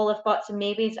look, it's all if buts and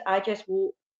maybes. I just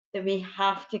hope that we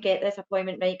have to get this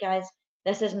appointment right, guys.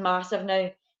 This is massive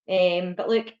now. But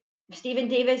look, Stephen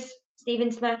Davis,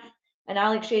 Stephen Smith, and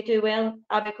Alex Ray do well,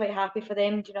 I'd be quite happy for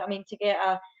them. Do you know what I mean? To get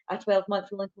a 12-month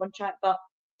rolling contract, but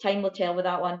time will tell with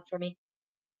that one for me.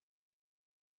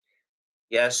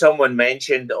 Yeah, someone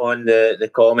mentioned on the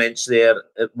comments there,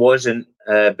 it wasn't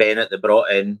Bennett that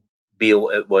brought in Beale,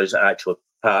 it was actually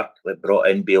Park that brought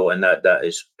in Beale, and that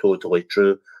is totally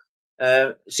true.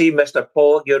 See, Mr.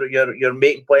 Paul, you're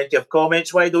making plenty of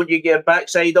comments. Why don't you get your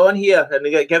backside on here and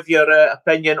give your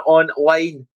opinion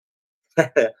online?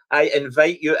 I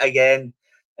invite you again.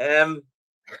 Curry,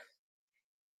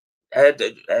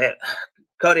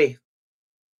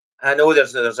 I know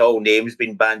there's all names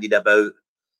being bandied about.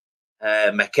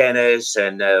 McInnes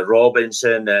and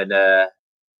Robinson,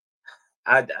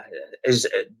 and is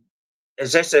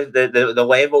this the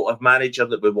level of manager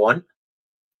that we want?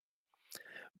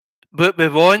 What we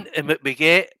want and what we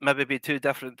get maybe be two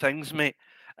different things, mate.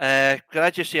 Can I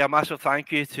just say a massive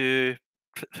thank you to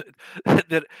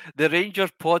the Rangers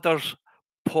podder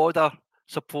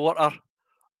supporter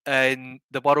in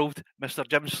the world, Mr.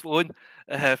 Jim Sloan.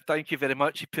 Thank you very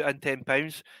much. He put in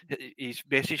 £10. His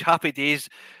message: happy days,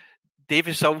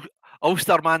 Davis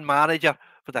Ulsterman manager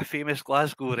for the famous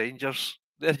Glasgow Rangers.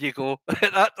 There you go.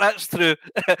 That's true.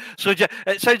 So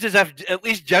it sounds as if at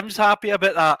least Jim's happy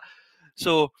about that.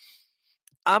 So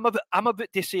I'm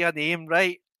about to say a name,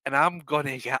 right? and I'm going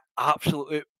to get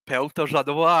absolute pelters. I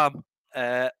know I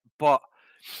am, but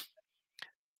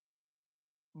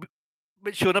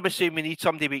Shona was saying we need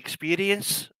somebody with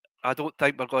experience. I don't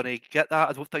think we're going to get that.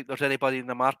 I don't think there's anybody in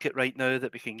the market right now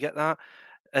that we can get that.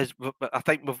 I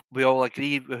think we all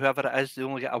agree, whoever it is, they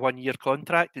only get a 1-year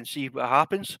contract and see what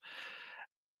happens.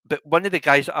 But one of the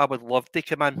guys that I would love to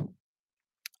come in,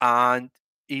 and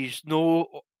he's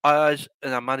no as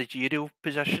in a managerial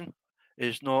position,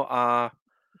 is not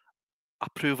a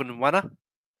proven winner.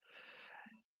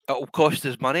 It'll cost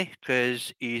us money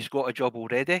because he's got a job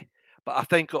already, but I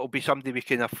think it'll be somebody we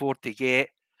can afford to get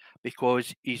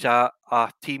because he's a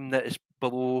team that is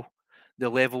below the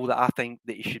level that I think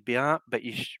that he should be at, but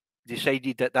he's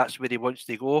decided that that's where he wants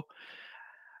to go,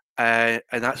 and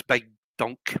that's Big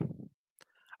Dunk.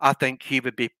 I think he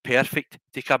would be perfect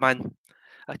to come in.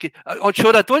 Oh,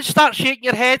 Shona, don't start shaking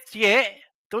your head yet.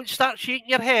 Don't start shaking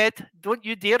your head. Don't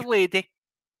you dare, lady.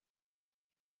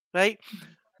 Right?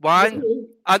 One,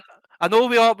 I know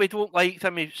we don't like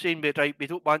him saying we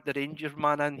don't want the Rangers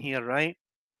man in here, right?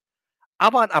 I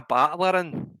want a battler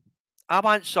in. I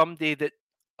want somebody that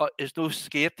is no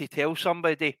scared to tell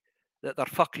somebody that they're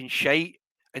fucking shite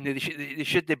and they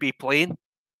shouldn't be playing.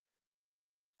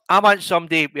 I want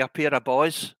somebody with a pair of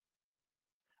balls.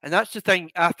 And that's the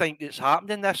thing I think that's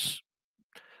happening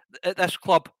at this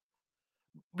club.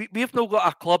 We've not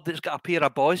got a club that's got a pair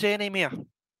of balls anymore.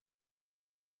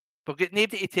 We've got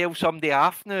nobody to tell somebody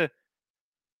off now.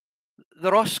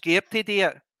 They're all scared to do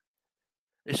it.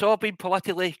 It's all been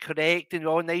politically correct and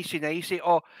all nicey.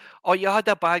 Oh, you had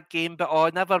a bad game,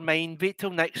 but never mind. Wait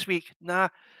till next week. Nah,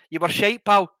 you were shite,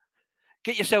 pal.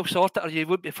 Get yourself sorted or you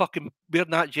won't be fucking wearing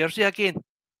that jersey again.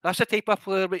 That's the type of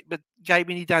player guy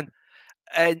we need in.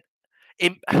 And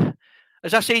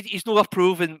as I said, he's not a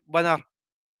proven winner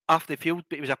off the field,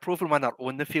 but he was a proven winner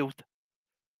on the field.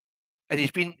 And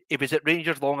he was at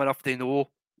Rangers long enough to know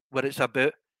what it's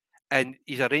about. And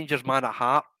he's a Rangers man at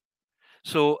heart.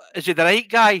 So is he the right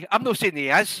guy? I'm not saying he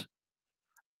is.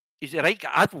 He's the right guy.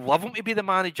 I'd love him to be the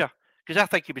manager because I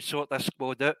think he would sort this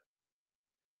squad out.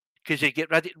 Because he'd get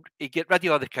rid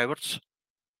of all the cowards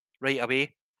right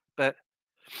away. But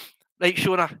right,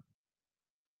 Shona,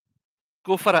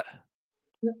 go for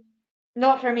it.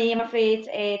 Not for me, I'm afraid.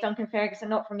 Duncan Ferguson,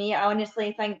 not for me. I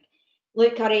honestly think,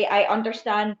 Luke Curry, I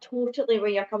understand totally where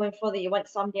you're coming from, that you want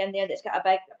somebody in there that's got a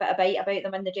bit of bite about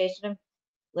them in the dressing room.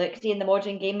 Look, see, in the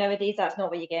modern game nowadays, that's not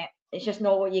what you get. It's just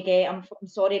not what you get. I'm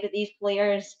sorry, but these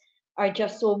players are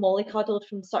just so mollycoddled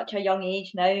from such a young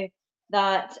age now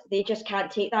that they just can't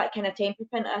take that kind of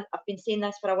temperament. I've been saying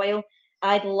this for a while.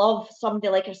 I'd love somebody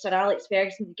like a Sir Alex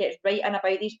Ferguson to get right in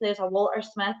about these players, a Walter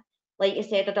Smith, like you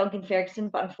said, a Duncan Ferguson,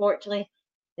 but unfortunately,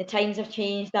 the times have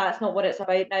changed. That's not what it's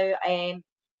about now.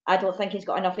 I don't think he's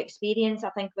got enough experience. I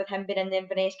think with him being in the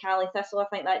Inverness Cali Thistle, I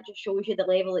think that just shows you the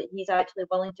level that he's actually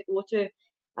willing to go to.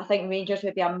 I think Rangers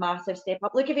would be a massive step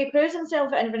up. Look, if he proves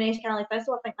himself at Inverness Cali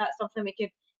Thistle, I think that's something we could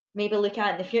maybe look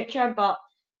at in the future. But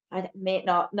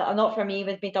not for me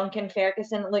with me Duncan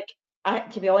Ferguson. Look,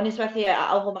 to be honest with you,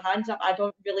 I'll hold my hands up. I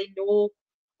don't really know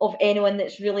of anyone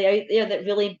that's really out there that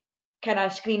really kind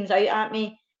of screams out at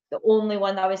me. The only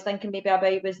one I was thinking maybe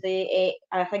about was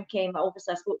I think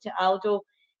obviously I spoke to Aldo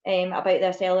about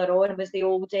this earlier on, was the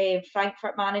old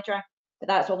Frankfurt manager, but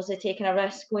that's obviously taking a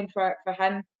risk going for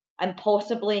him, and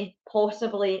possibly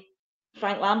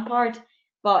Frank Lampard.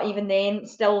 But even then,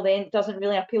 still then, it doesn't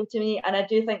really appeal to me. And I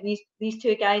do think these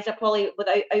two guys are probably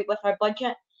out with our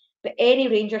budget. But any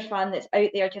Rangers fan that's out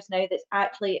there just now that's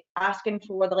actually asking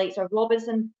for the likes of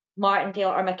Robinson, Martindale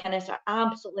or McInnes are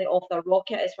absolutely off their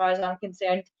rocket as far as I'm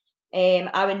concerned.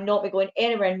 I would not be going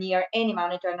anywhere near any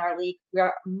manager in our league. We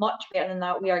are much better than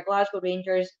that. We are Glasgow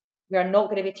Rangers. We are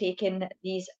not going to be taking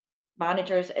these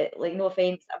managers, like, no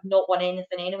offence, have not won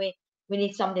anything anyway. We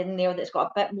need somebody in there that's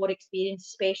got a bit more experience,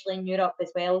 especially in Europe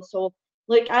as well. So,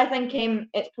 look, I think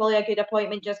it's probably a good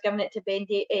appointment just giving it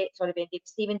to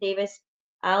Stephen Davis,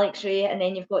 Alex Ray, and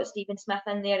then you've got Stephen Smith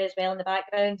in there as well in the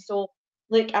background. So,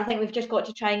 look, I think we've just got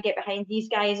to try and get behind these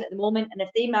guys at the moment. And if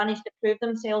they manage to prove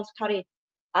themselves, Curry,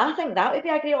 I think that would be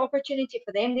a great opportunity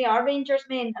for them. They are Rangers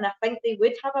men, and I think they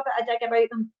would have a bit of dig about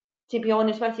them, to be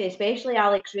honest with you, especially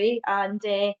Alex Ray. And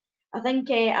I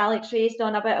think Alex Ray's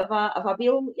done a bit of a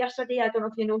Beale yesterday. I don't know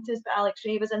if you noticed, but Alex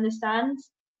Ray was in the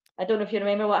stands. I don't know if you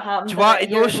remember what happened. Do you want to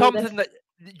know something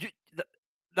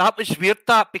that was weird,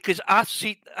 that, because I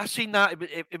seen that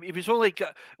it was only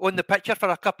on the picture for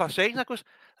a couple of seconds. I goes,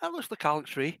 that looks like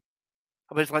Alex Ray.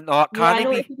 I was like, no, it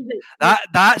can't be.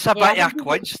 That's a bit of a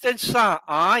coincidence, that.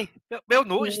 Aye. Well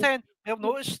noticed then. Well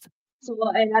noticed. So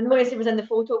I noticed he was in the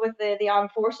photo with the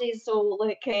armed forces. So,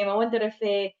 look, I wonder if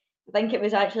I think it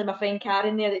was actually my friend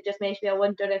Karen there that just mentioned me. I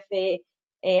wonder if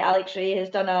Alex Ray has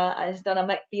done a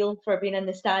Mick Beale for being in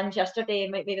the stands yesterday.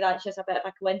 Maybe that's just a bit of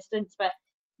a coincidence, but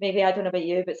maybe I don't know about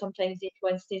you, but sometimes these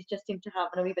coincidences just seem to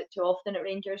happen a wee bit too often at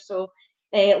Rangers. So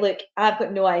look, I've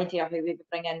got no idea who we would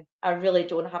bring in. I really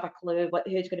don't have a clue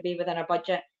who's going to be within our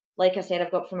budget. Like I said,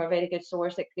 I've got from a very good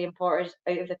source that Graham Potter's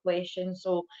out of the question.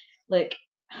 So look,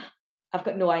 I've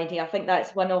got no idea. I think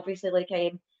that's one, obviously, like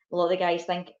a lot of the guys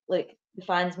think, look, the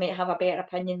fans might have a better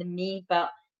opinion than me, but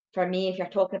for me, if you're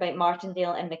talking about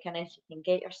Martindale and McInnes, you can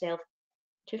get yourself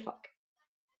to fuck.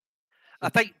 I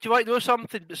think, do you want to know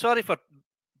something? Sorry for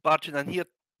barging in here,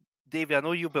 Davey. I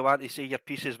know you'll be wanting to say your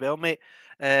piece as well, mate.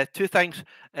 Two things.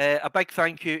 A big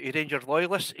thank you to Rangers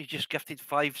loyalists. He just gifted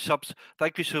 5 subs.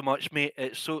 Thank you so much, mate.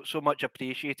 It's so much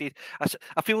appreciated.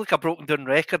 I feel like a broken down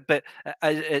record, but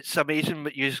it's amazing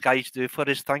what you guys do for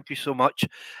us. Thank you so much.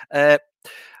 I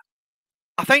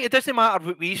think it doesn't matter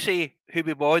what we say, who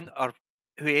we want, or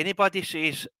who anybody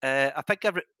says. I think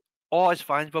all as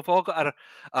fans, we've all got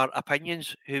our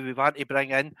opinions, who we want to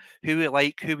bring in, who we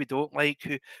like, who we don't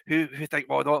like, who think,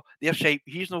 well, no, they're shape,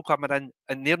 he's no coming in,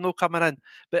 and they're no coming in.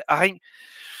 But I think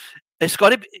it's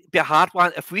got to be a hard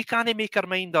one. If we can't make our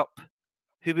mind up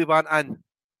who we want in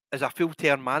as a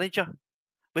full-term manager,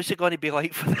 what's it going to be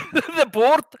like for the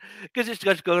board? Because it's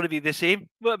just going to be the same.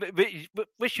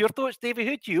 What's your thoughts, Davey?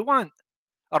 Who do you want?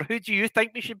 Or who do you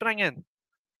think we should bring in?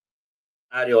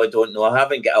 I really don't know. I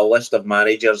haven't got a list of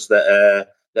managers that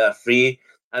are free.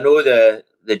 I know the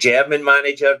German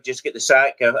manager just got the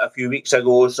sack a few weeks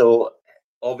ago, so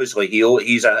obviously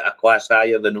he's a class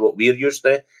higher than what we're used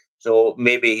to. So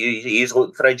maybe he's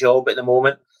looking for a job at the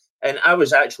moment. And I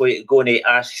was actually going to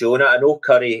ask Shona. I know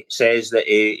Curry says that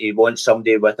he wants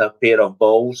somebody with a pair of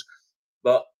balls,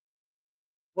 but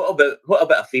what about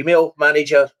a female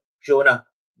manager, Shona?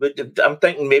 I'm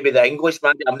thinking maybe the English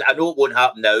manager. I know it won't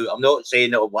happen now. I'm not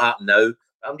saying it will happen now.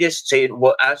 I'm just saying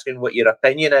asking what your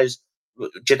opinion is. Do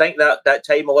you think that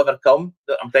time will ever come?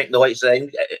 I'm thinking the likes of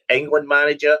the England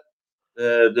manager.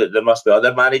 There must be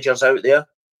other managers out there.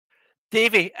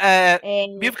 Davey,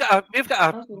 we've got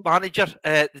a manager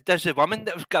that does the women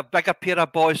that's got a bigger pair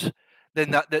of balls than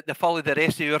the follow the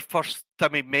rest of your first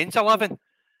time men's 11.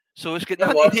 So it's got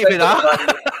nothing to do with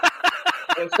that.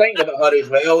 I was thinking about her as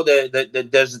well.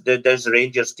 The does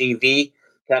Rangers TV.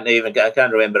 I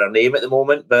can't remember her name at the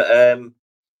moment. But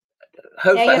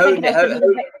you're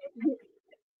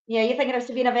thinking of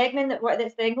Sabina Wegman,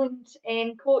 that's the England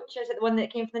coach. Is it the one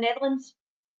that came from the Netherlands?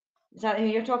 Is that who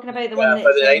you're talking about? The one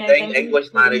that's the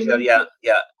English manager. Yeah.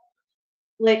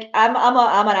 Look, I'm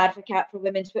an advocate for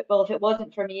women's football. If it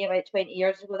wasn't for me about 20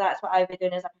 years ago, that's what I would be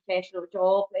doing as a professional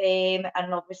job. And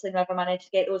obviously never managed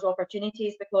to get those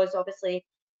opportunities because obviously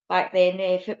back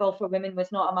then football for women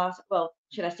was not a massive, well,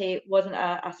 should I say, it wasn't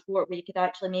a sport where you could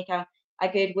actually make a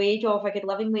good wage off, a good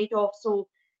living wage off. So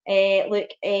look,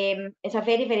 it's a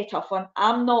very, very tough one.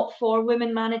 I'm not for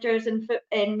women managers in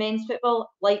men's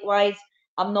football. Likewise,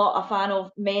 I'm not a fan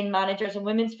of men managers in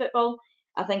women's football.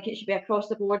 I think it should be across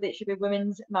the board. It should be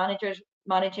women's managers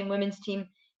managing women's team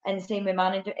and the same with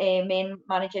men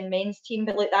managing men's team.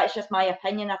 But look, that's just my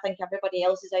opinion. I think everybody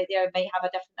else is out there might have a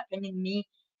different opinion than me.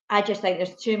 I just think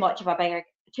there's too much of a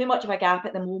gap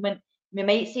at the moment. We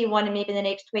might see one in maybe the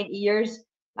next 20 years.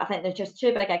 I think there's just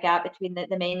too big a gap between the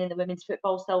men and the women's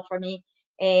football still for me.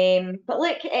 But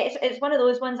look, it's one of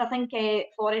those ones. I think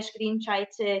Forest Green tried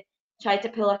to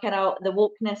pull a kind of the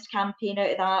wokeness campaign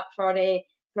out of that for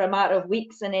a matter of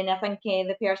weeks, and then I think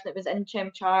the person that was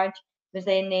interim charge was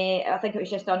then I think it was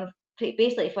just done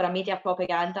basically for a media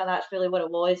propaganda. That's really what it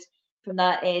was from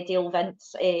that Dale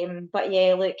Vince. But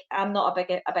yeah, look, I'm not a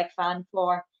big fan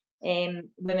for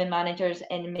women managers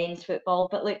in men's football,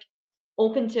 but look,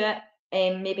 open to it.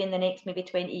 Maybe in the next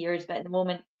 20 years, but at the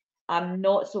moment I'm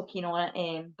not so keen on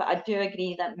it. But I do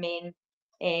agree that men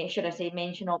should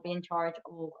not be in charge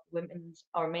of women's,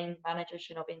 or men managers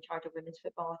should not be in charge of women's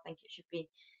football. I think it should be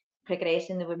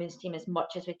progressing the women's team as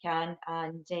much as we can.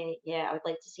 And I would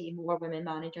like to see more women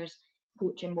managers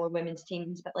coaching more women's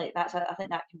teams. But like I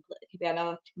think that could be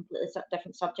another completely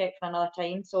different subject for another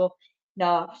time. So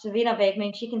no, Savina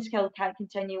Wegman, she can't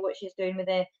continue what she's doing with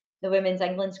the women's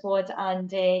England squad.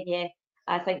 And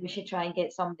I think we should try and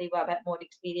get somebody with a bit more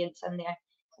experience in there.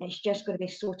 And it's just going to be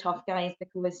so tough, guys,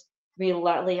 because we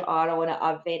literally are on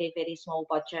a very, very small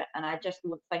budget, and I just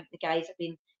don't think the guys have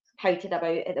been touted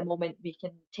about at the moment we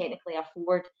can technically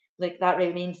afford. Like, that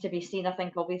remains to be seen. I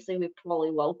think obviously we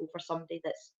probably will go for somebody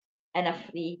that's in a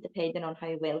free, depending on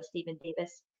how well Stephen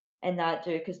Davis and that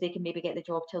do, because they can maybe get the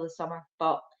job till the summer,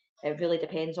 but it really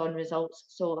depends on results.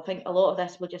 So I think a lot of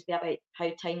this will just be about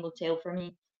how time will tell for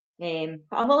me.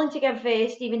 But I'm willing to give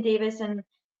Stephen Davis and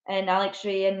Alex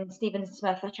Ray and Stephen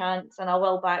Smith a chance, and I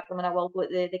will back them, and I will go to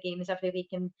the games every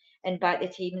week and back the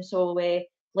team. So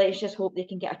let's just hope they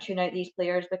can get a tune out these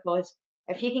players, because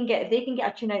if they can get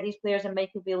a tune out these players and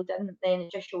Michael Beale didn't, then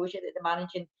it just shows you that the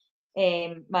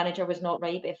manager was not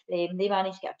right. But if they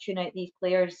manage to get a tune out these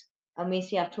players and we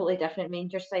see a totally different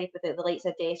Rangers side with the likes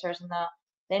of Dessers and that,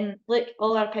 then look,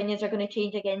 all our opinions are going to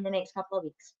change again in the next couple of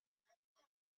weeks.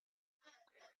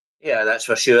 Yeah, that's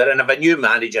for sure. And if a new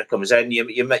manager comes in,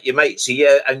 you might see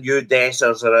a new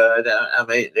Dessers, or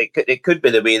it could be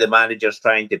the way the manager's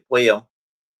trying to play him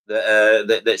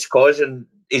that's causing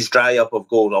his dry up of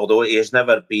goal. Although he has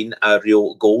never been a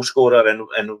real goal scorer,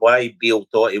 and why Beale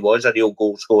thought he was a real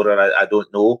goal scorer, I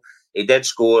don't know. He did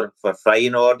score for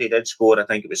Feyenoord. He did score, I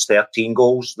think it was 13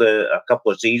 goals a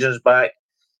couple of seasons back.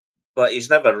 But he's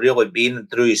never really been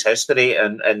through his history,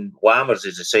 and Lammers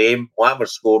is the same. Lammers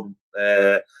scored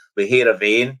with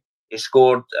Heerenveen. He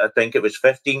scored, I think it was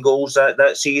 15 goals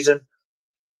that season.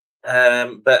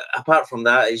 But apart from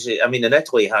that, in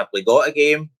Italy, he hardly got a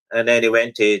game. And then he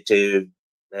went to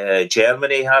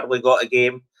Germany, hardly got a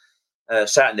game.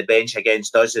 Sat on the bench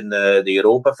against us in the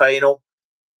Europa final.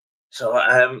 So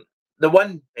the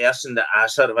one person that I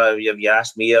sort of, if you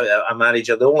ask me, a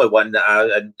manager, the only one that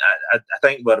I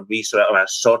think where we sort of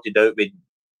sorted out, we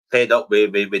fed up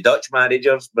with Dutch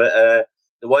managers, but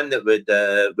the one that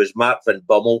was Mark van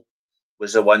Bommel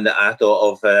was the one that I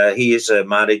thought of. He is a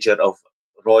manager of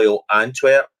Royal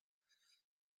Antwerp,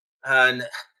 and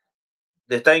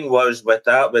the thing was with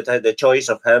the choice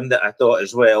of him that I thought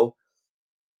as well,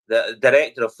 the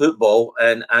director of football,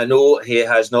 and I know he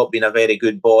has not been a very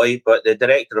good boy, but the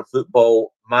director of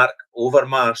football, Mark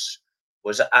Overmars,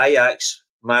 was Ajax,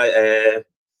 my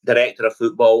director of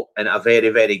football, and a very,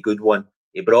 very good one.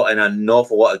 He brought in an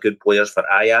awful lot of good players for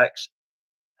Ajax.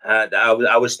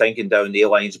 I was thinking down the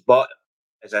lines, but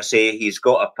as I say, he's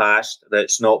got a past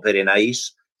that's not very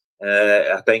nice.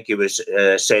 I think he was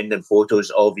sending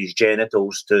photos of his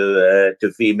genitals to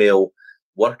female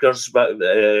workers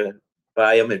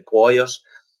by him, employers.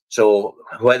 So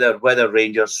whether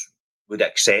Rangers would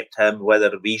accept him,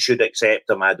 whether we should accept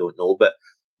him, I don't know. But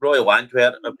Royal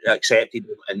Antwerp accepted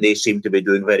him, and they seem to be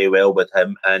doing very well with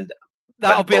him. And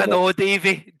that'll be a no,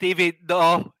 Davey. Davey,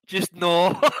 no, just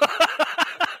no.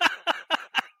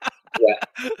 Yeah.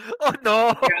 Oh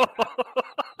no.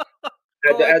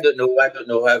 Yeah. I don't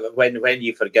know how, when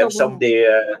you forgive somebody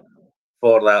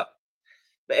for that.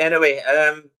 But anyway,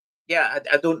 I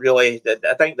don't really.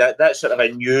 I think that sort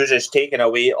of news is taking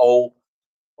away all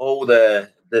the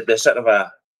sort of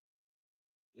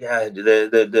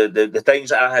the things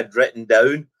that I had written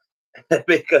down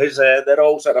because they're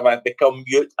all sort of become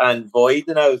mute and void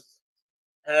now.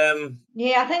 I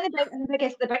think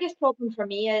the biggest problem for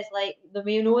me is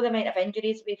we know the amount of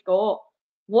injuries we've got.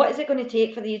 What is it going to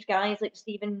take for these guys like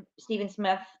Stephen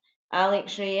Smith,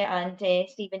 Alex Ray, and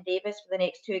Stephen Davis for the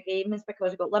next two games? Because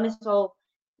we've got Limassol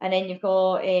and then you've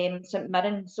got St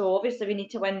Mirren. So obviously we need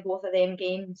to win both of them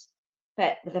games.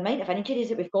 But with the amount of injuries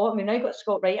that we've got, we've now got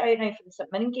Scott Wright out now for the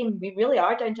St Mirren game. We really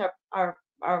are down to our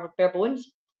bare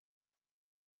bones.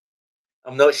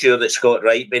 I'm not sure that Scott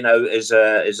Wright being out is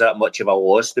that much of a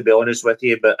loss, to be honest with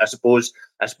you. But I suppose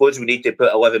we need to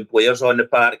put 11 players on the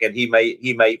park, and he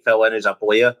might fill in as a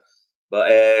player.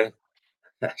 But I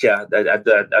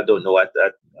don't know.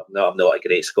 I'm not a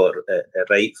great Scott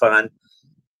Wright fan,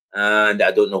 and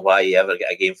I don't know why he ever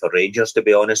get a game for Rangers, to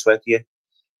be honest with you.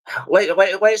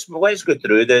 Let's go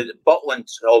through the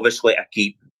Butland's obviously a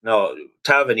keep. No,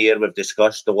 Tavernier we've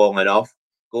discussed long enough.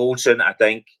 Goldson, I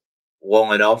think,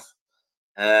 long enough.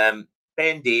 Ben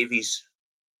Davies,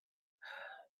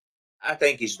 I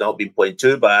think he's not been playing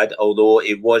too bad, although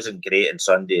he wasn't great on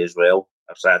Sunday as well,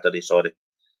 or Saturday, sorry.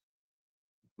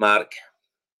 Mark,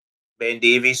 Ben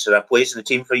Davies, is a place in the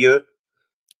team for you?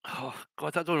 Oh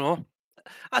God, I don't know.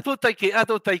 I don't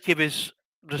think he was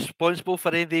responsible for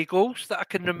any of the goals that I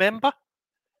can remember.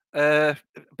 But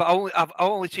I've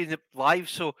only seen it live,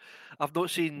 so I've not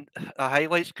seen the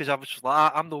highlights because I was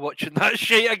like, I'm not watching that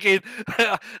shit again.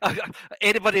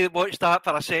 Anybody that watched that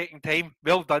for a second time,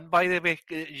 well done, by the way.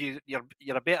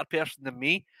 You're a better person than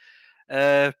me.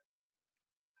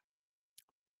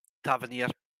 Tavernier,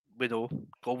 we know.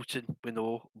 Goldson, we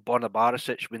know. Borna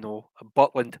Barisic, we know.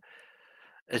 Butland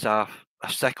is a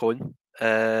sick on.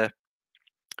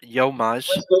 Yilmaz.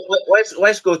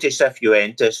 Let's go to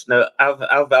Cifuentes. Now,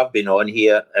 I've been on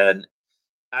here, and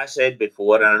I said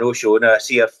before, and I know Shona, I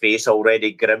see her face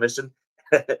already grimacing.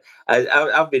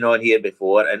 I've been on here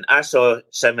before, and I saw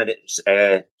Cifuentes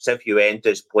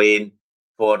playing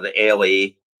for the LA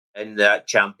in that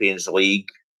Champions League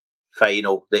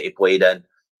final that he played in.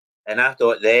 And I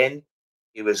thought then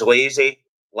he was lazy,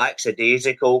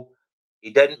 lackadaisical. He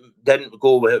didn't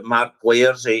go with marked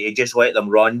players. He just let them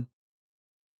run.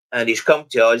 And he's come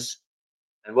to us.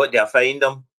 And what do I find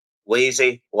him?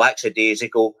 Lazy,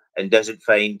 lackadaisical, and doesn't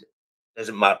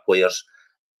mark players.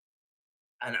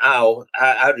 And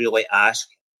I really ask,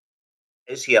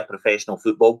 is he a professional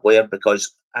football player?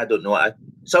 Because I don't know.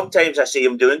 Sometimes I see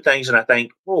him doing things and I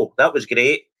think, oh, that was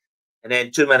great. And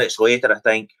then 2 minutes later, I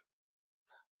think,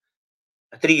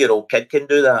 a 3-year-old kid can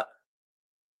do that.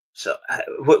 So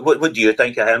what do you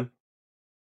think of him?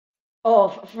 Oh,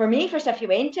 for me, for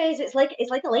Cifuentes, it's like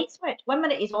a light switch. 1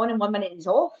 minute he's on and 1 minute he's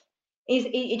off.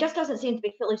 He just doesn't seem to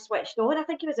be fully switched on. I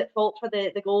think he was at fault for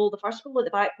the goal, the first goal at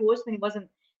the back post when he wasn't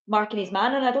marking his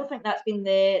man, and I don't think that's been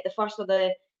the first of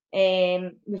the.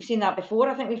 We've seen that before.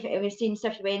 I think we've seen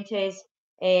Cifuentes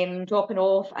dropping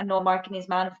off and not marking his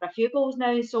man for a few goals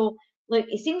now. So look,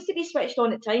 he seems to be switched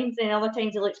on at times, and other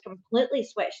times he looks completely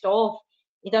switched off.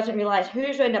 He doesn't realise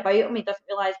who's round about him. He doesn't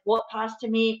realise what pass to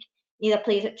make. He either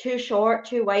plays it too short,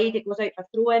 too wide. It goes out for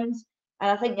throw-ins. And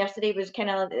I think yesterday was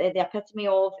kind of the epitome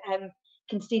of him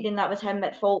conceding that was him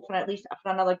at fault for at least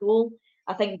for another goal.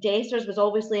 I think Dessers was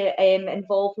obviously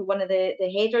involved with one of the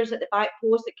headers at the back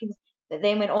post that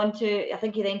then went on to. I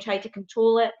think he then tried to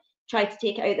control it, tried to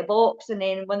take it out the box, and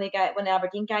then when the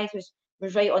Aberdeen guys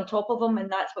was right on top of him,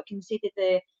 and that's what conceded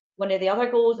one of the other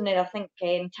goals. And then I think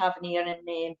Tavernier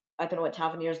and I don't know what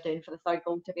Tavernier's doing for the third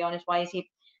goal, to be honest. Why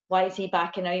is he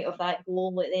backing out of that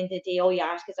goal? At the end of the day, all you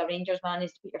ask as a Rangers man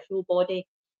is to put your full body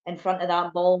in front of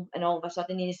that ball, and all of a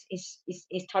sudden he's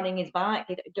turning his back.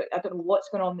 I don't know what's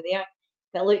going on with there.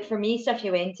 But look, for me,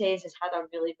 Cifuentes has had a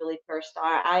really, really poor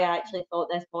start. I actually thought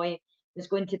this boy was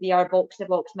going to be our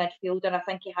box-to-box midfielder. I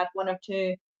think he had one or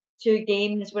two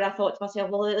games where I thought to myself,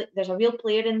 well, look, there's a real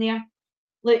player in there.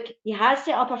 Look, he has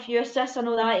set up a few assists. I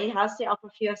know that he has set up a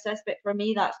few assists, but for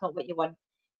me, that's not what you want.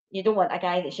 You don't want a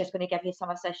guy that's just going to give you some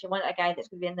assists. You want a guy that's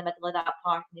going to be in the middle of that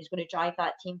park and he's going to drive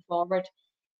that team forward.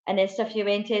 And as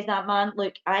Cifuentes, that man,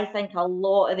 look, I think a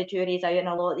lot of the jury's out on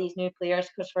a lot of these new players,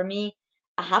 because for me,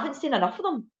 I haven't seen enough of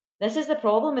them. This is the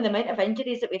problem with the amount of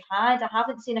injuries that we've had. I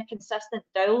haven't seen a consistent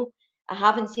Dowell. I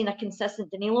haven't seen a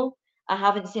consistent Danilo. I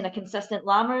haven't seen a consistent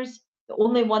Lammers. The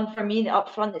only one for me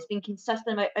up front that's been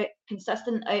consistent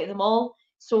out of them all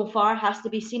so far has to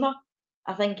be Sima.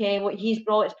 I think what he's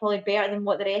brought is probably better than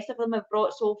what the rest of them have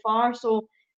brought so far. So,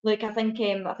 look, I think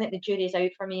the jury's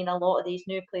out for me in a lot of these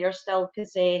new players still,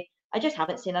 because I just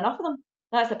haven't seen enough of them.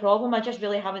 That's the problem. I just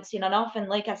really haven't seen enough. And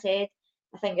like I said,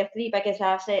 I think your three biggest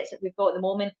assets that we've got at the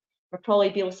moment are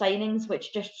probably Beale signings,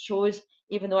 which just shows,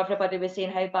 even though everybody was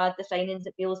saying how bad the signings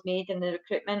that Beale's made in the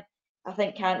recruitment, I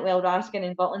think Cantwell, Raskin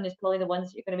and Butland is probably the ones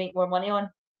that you're going to make more money on.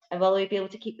 And will we be able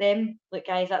to keep them? Look,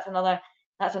 guys, that's another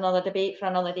debate for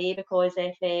another day, because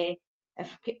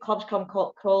if clubs come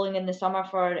crawling in the summer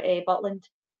for Butland,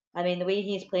 I mean, the way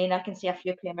he's playing, I can see a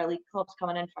few Premier League clubs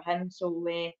coming in for him. So,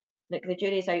 look, the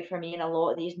jury's out for me in a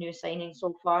lot of these new signings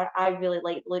so far. I really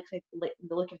like the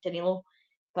look of Danilo,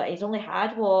 but he's only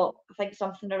had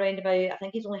something around about. I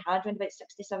think he's only had around about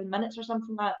 67 minutes or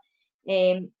something like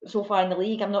that. So far in the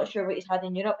league, I'm not sure what he's had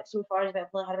in Europe, but so far he's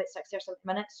only had about 60 or 70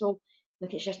 minutes. So,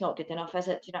 look, it's just not good enough, is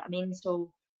it? Do you know what I mean?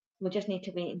 So we'll just need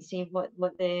to wait and see what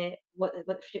the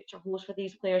future holds for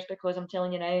these players, because I'm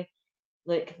telling you now,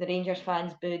 look, the Rangers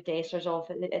fans booed Dessers off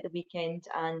at the weekend,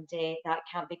 and that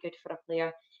can't be good for a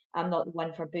player. I'm not the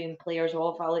one for booing players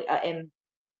off.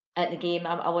 At the game,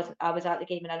 I was at the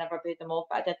game and I never booed them off,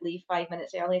 but I did leave 5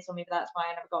 minutes early, so maybe that's why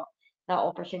I never got that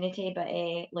opportunity. But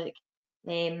look,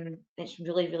 it's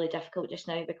really, really difficult just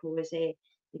now, because the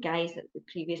guys, the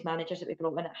previous managers that we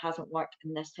brought in, it hasn't worked,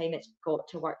 and this time it's got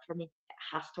to work for me.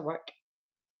 It has to work.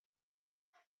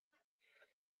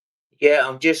 Yeah,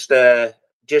 I'm just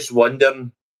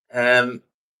wondering.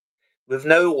 We've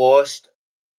now lost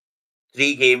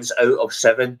 3 games out of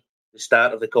 7 the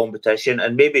start of the competition,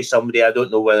 and maybe somebody, I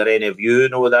don't know whether any of you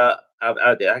know that. I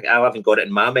haven't got it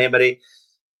in my memory.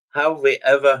 Have we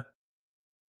ever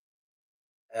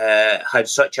had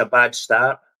such a bad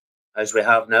start as we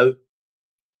have now?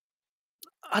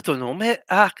 I don't know, mate.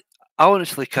 I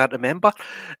honestly can't remember.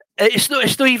 It's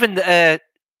not even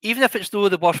even if it's not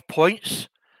the worst points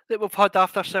that we've had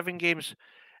after 7 games,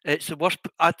 it's the worst.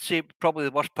 I'd say probably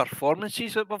the worst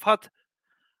performances that we've had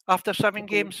after 7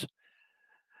 games.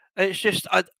 It's just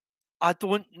I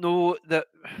don't know that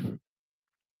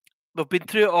we've been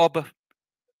through it all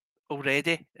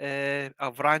already.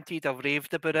 I've ranted, I've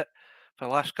raved about it for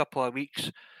the last couple of weeks.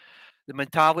 The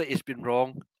mentality has been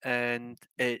wrong, and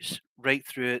it's right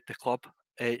through the club.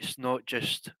 It's not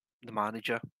just the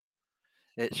manager.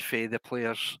 It's for the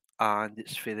players and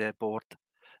it's for the board.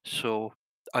 So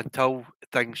until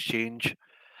things change,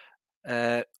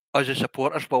 us as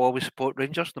supporters will always support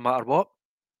Rangers no matter what.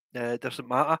 It doesn't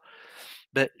matter.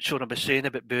 But Sean was saying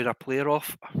about booing a player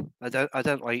off, I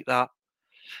didn't like that.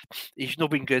 He's not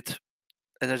been good.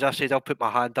 And as I said, I'll put my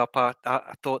hand up. I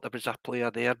thought there was a player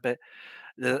there, but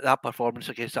that performance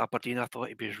against Aberdeen, I thought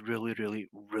he was really, really,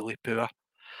 really poor.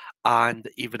 And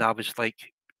even I was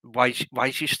like, why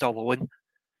is he still on?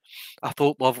 I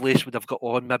thought Lovelace would have got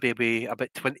on maybe about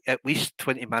at least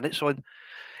 20 minutes on.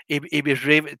 He was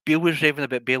raving. Beale was raving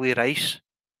about Bailey Rice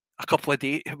a couple of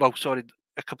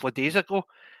days ago,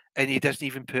 and he doesn't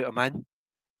even put him in.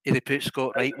 He put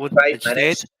Scott Wright on instead.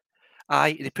 Minutes.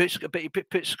 Aye, he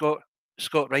put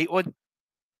Scott Wright on.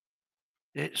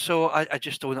 So I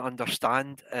just don't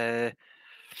understand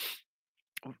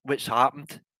what's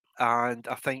happened, and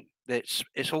I think it's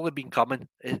only been coming.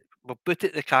 We'll put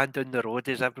it the can down the road,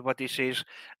 as everybody says,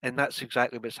 and that's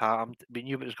exactly what's happened. We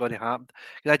knew it was going to happen.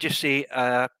 Can I just say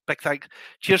big thanks?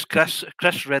 Cheers, Chris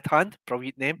Redhand,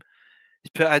 brilliant name. He's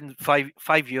put in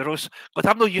 €5. But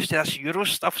I'm not used to this Euro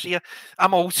stuff. See,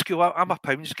 I'm old school. I'm a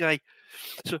pounds guy.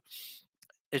 So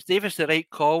is Davis the right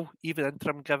call, even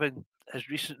interim, given his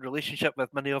recent relationship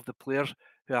with many of the players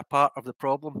who are part of the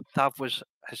problem? Tav was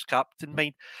his captain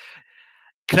mind.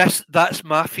 Chris, that's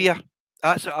my fear.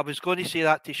 I was going to say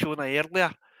that to Shona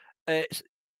earlier.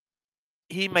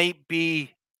 He might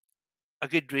be a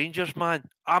good Rangers man.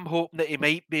 I'm hoping that he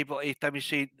might be able to, time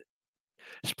say,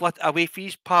 split away from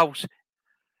his pals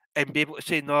and be able to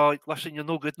say, no, listen, you're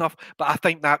no good enough. But I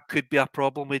think that could be a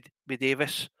problem with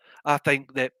Davis. I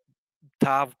think that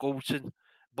Tav, Goldson,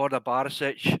 Borna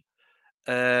Barisic,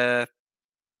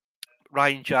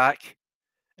 Ryan Jack,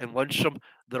 and Lundstrom,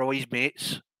 they're all his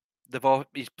mates.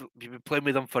 He's been playing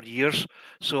with them for years.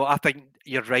 So I think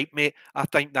you're right, mate. I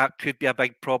think that could be a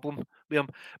big problem with him.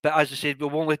 But as I said,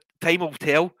 time will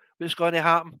tell what's going to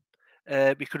happen.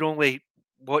 We can only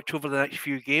watch over the next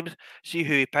few games, see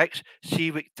who he picks,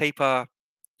 see what type of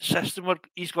system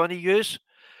he's going to use.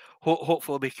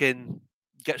 Hopefully we can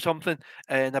get something.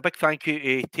 And a big thank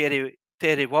you to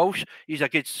Terry Walsh. He's a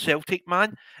good Celtic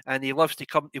man, and he loves to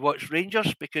come to watch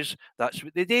Rangers because that's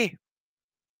what they do.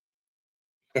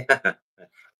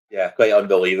 Yeah, quite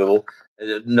unbelievable.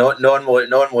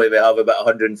 Normally we have about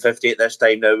 150 at this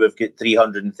time. Now we've got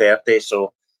 330.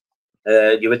 So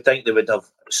you would think they would have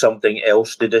something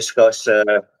else to discuss.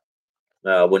 No,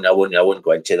 I wouldn't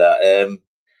go into that.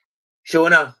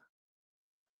 Shona,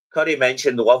 Curry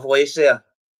mentioned Lovelace there.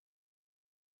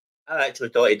 I actually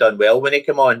thought he'd done well when he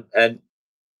came on, and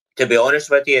to be honest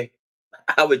with you,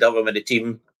 I would have him in the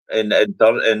team in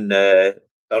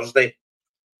Thursday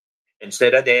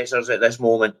instead of Dessers at this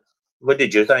moment. What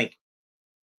did you think?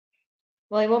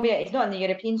 Well, he won't be. He's not in the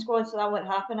European squad, so that won't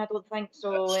happen. I don't think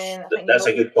so. I think That's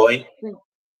a good point.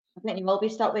 I think he will be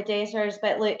stuck with Dessers.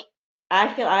 But look, I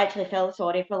actually feel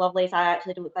sorry for Lovelace. I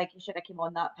actually don't think he should have come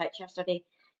on that pitch yesterday.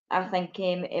 I think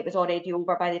it was already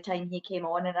over by the time he came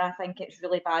on, and I think it's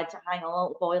really bad to hang a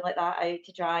little boy like that out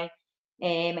to dry,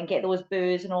 and get those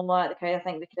boos and all that. The crowd, I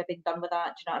think we could have been done with that.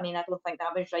 Do you know what I mean? I don't think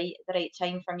that was the right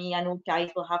time for me. I know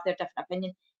guys will have their different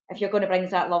opinion. If you're going to bring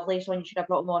Zach Lovelace on, you should have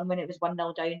brought him on when it was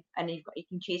 1-0 down, and you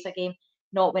can chase a game,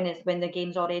 not when the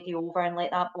game's already over, and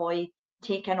let that boy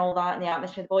take in all that in the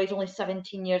atmosphere. The boy's only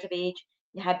 17 years of age.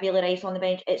 You had Bailey Rice on the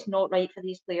bench. It's not right for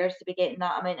these players to be getting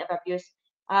that amount of abuse.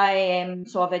 I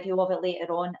saw a video of it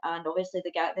later on, and obviously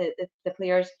the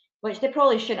players, which they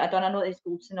probably shouldn't have done. I noticed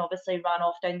Goldson obviously ran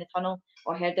off down the tunnel,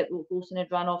 or heard that Goldson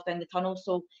had ran off down the tunnel.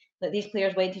 So that these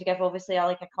players went to give obviously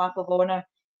a clap of honour,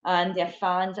 and their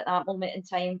fans at that moment in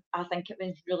time. I think it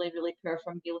was really, really poor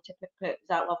from Beale to put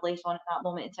Zach Lovelace on at that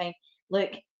moment in time.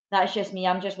 Look, that's just me.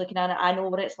 I'm just looking at it. I know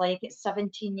what it's like. It's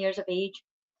 17 years of age.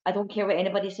 I don't care what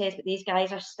anybody says, but these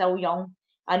guys are still young.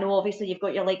 I know obviously you've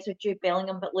got your likes of Jude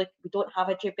Bellingham, but look, we don't have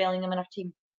a Jude Bellingham in our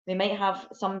team. We might have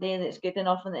somebody that's good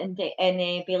enough in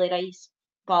Bailey Rice,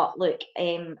 but look,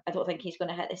 I don't think he's going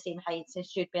to hit the same heights as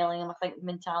Jude Bellingham. I think the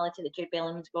mentality that Jude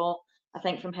Bellingham's got, I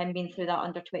think from him being through that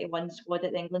under 21 squad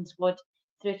at the England squad,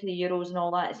 through to the Euros and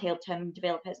all that, has helped him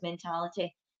develop his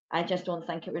mentality. I just don't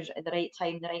think it was the right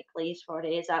time, the right place for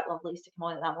Zach Lovelace to come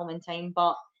on at that moment in time.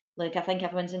 But look, I think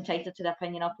everyone's entitled to their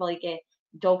opinion. I'll probably get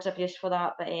dogs abuse for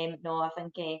that, but no, I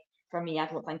think for me, I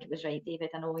don't think it was right, David.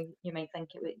 I know you might think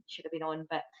it should have been on,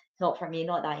 but not for me,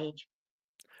 not at that age.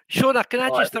 Shona, can I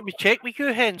just let me check with you,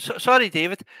 Hen? Sorry,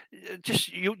 David.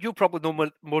 Just you probably know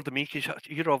more than me because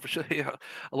you're obviously a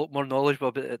lot more knowledgeable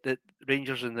about the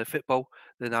Rangers and the football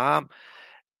than I am.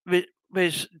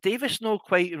 Was Davis not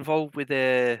quite involved with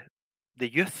the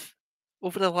youth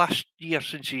over the last year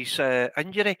since his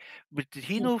injury. Did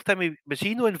he know, Timmy? Was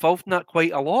he not involved in that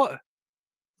quite a lot?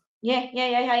 Yeah.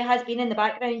 He has been in the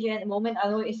background. Yeah, at the moment, I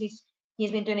notice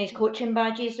he's been doing his coaching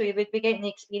badges, so he would be getting the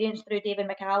experience through David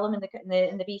McCallum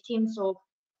in the B team. So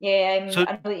yeah, So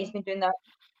I know that he's been doing that.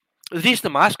 the reason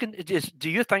I'm asking is, do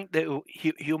you think that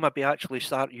he'll maybe actually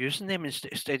start using them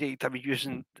instead of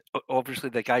using obviously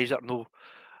the guys that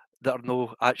are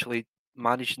no actually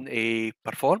managing to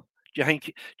perform? Do you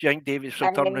think David's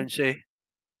will turn around and say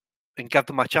and give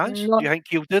them a chance? No, Do you think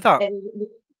he'll do that?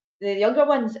 the younger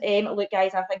ones, look,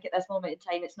 guys, I think at this moment in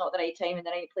time, it's not the right time and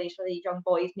the right place for these young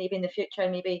boys. Maybe in the future,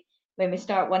 maybe when we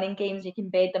start winning games, you can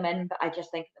bed them in. But I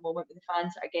just think at the moment, with the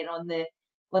fans that are getting on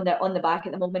the back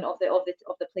at the moment of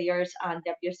the players and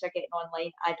the abuse they're getting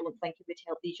online, I don't think it would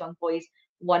help these young boys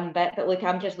one bit. But look,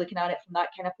 I'm just looking at it from that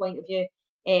kind of point of view.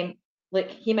 Look,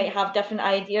 he might have different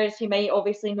ideas. He might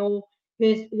obviously know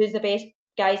who's the best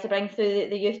guys to bring through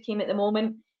the youth team at the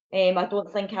moment. I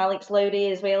don't think Alex Lowry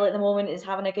as well at the moment is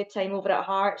having a good time over at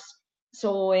Hearts.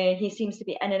 So he seems to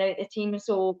be in and out the team.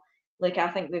 So look, I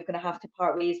think we're going to have to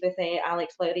part ways with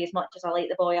Alex Lowry. As much as I like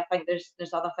the boy, I think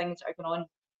there's other things that are going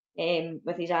on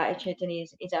with his attitude and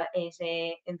his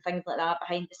and things like that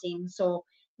behind the scenes. So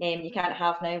you can't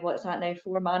have now, what's that now,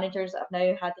 4 managers that have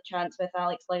now had the chance with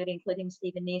Alex Lowry, including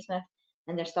Stephen Naismith,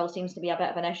 and there still seems to be a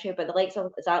bit of an issue. But the likes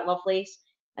of Zach Lovelace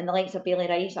and the likes of Beale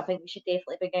Rice, I think we should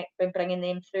definitely be bringing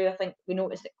them through. I think we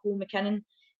noticed that Cole McKinnon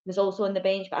was also on the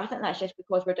bench, but I think that's just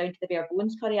because we're down to the bare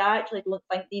bones, Curry. I actually don't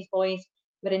think these boys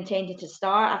were intended to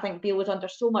start. I think Beale was under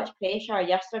so much pressure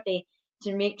yesterday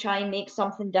to try and make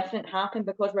something different happen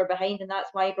because we're behind, and that's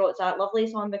why I brought Zach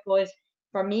Lovelace on, because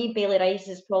for me, Bailey Rice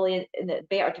is probably in the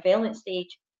better development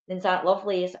stage than Zach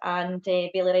Lovelace, and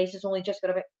Bailey Rice has only just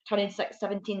got about turning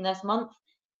 17 this month.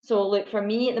 So look, for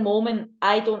me at the moment,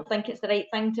 I don't think it's the right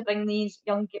thing to bring these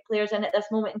young players in at this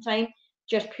moment in time,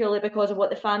 just purely because of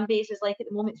what the fan base is like at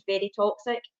the moment. It's very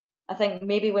toxic. I think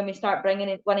maybe when we start bringing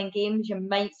in winning games, you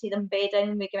might see them bed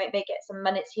in. We might get some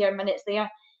minutes here, minutes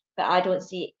there, but I don't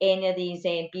see any of these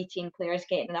B team players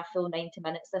getting a full 90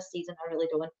 minutes this season. I really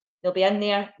don't. They'll be in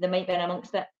there. They might be in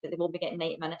amongst it, but they won't be getting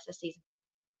 90 minutes this season.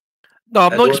 No,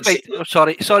 I'm not expecting. Oh,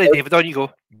 sorry, David. On you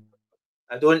go.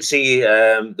 I don't see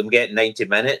them getting 90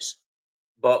 minutes,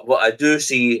 but what I do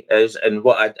see is, and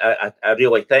what I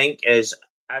really think is,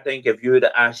 I think if you would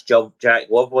have asked Jack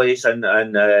Lovelace on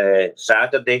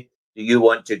Saturday, do you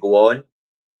want to go on?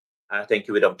 I think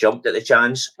he would have jumped at the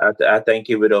chance. I think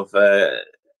he would have.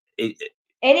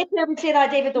 Any player would say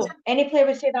that, David, though. Any player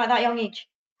would say that at that young age.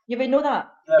 You would know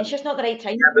that. Yeah. It's just not the right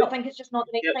time. I don't think it's just not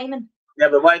the right timing. Yeah,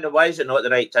 but why is it not the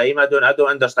right time? I don't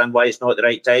understand why it's not the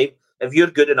right time. If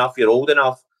you're good enough, you're old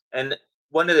enough. And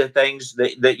one of the things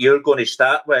that you're going to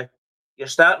start with, you're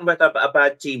starting with a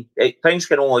bad team. Things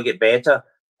can only get better.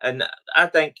 And I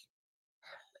think,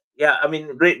 yeah, I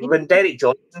mean, when Derek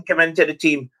Johnson came into the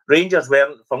team, Rangers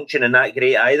weren't functioning that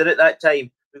great either at that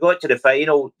time. We got to the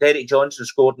final. Derek Johnson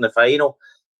scored in the final.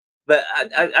 But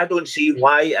I don't see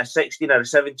why a 16 or a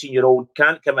 17-year-old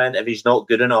can't come in if he's not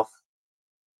good enough.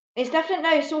 It's different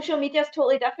now. Social media is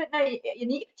totally different now. You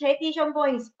need to protect these young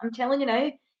boys. I'm telling you now.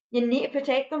 You need to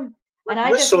protect them. And I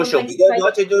just social media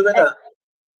got to do with it?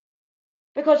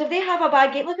 Because if they have a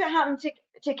bad game, look what happened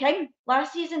to King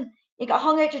last season. He got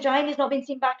hung out to dry and he's not been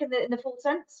seen back in the fold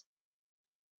since.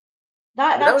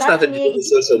 That was nothing to do with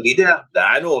social media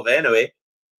that I know of anyway.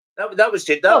 That was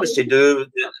to do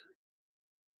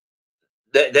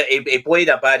that he played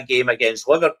a bad game against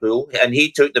Liverpool and he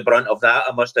took the brunt of that,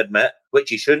 I must admit, which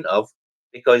he shouldn't have,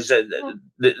 because the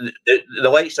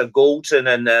likes of Goldson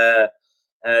and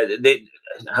they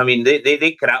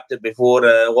crapped it before,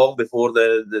 long before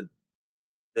the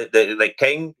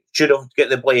King should have get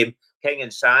the blame. King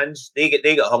and Sands, they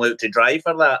got hung out to dry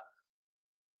for that.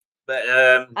 But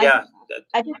yeah.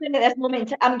 I just think at this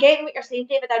moment, I'm getting what you're saying,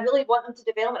 David. I really want them to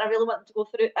develop and I really want them to go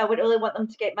through. I would really want them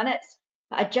to get minutes.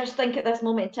 But I just think at this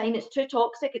moment in time, it's too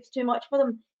toxic. It's too much for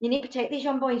them. You need to protect these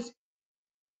young boys.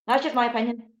 That's just my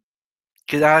opinion.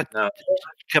 Could I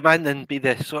come in and be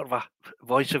the sort of a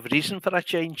voice of reason for a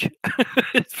change?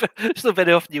 It's not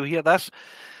very often you hear this.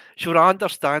 Sure, I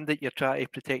understand that you're trying to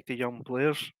protect the young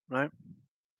players, right?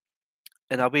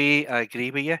 In a way, I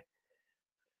agree with you.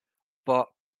 But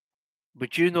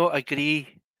would you not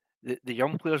agree that the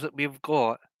young players that we've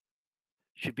got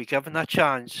should be given a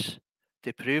chance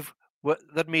to prove what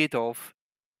they're made of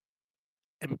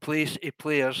in place of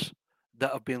players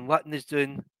that have been letting us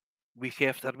down week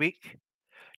after week?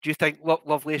 Do you think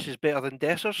Lovelace is better than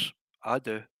Dessers? I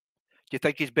do. Do you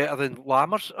think he's better than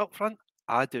Lammers up front?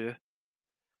 I do.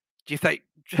 Do you think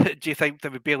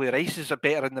that Bailey Rice is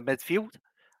better in the midfield?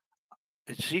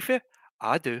 And Sifu,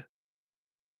 I do.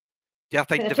 Do I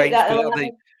think Can I take Divine's that better on?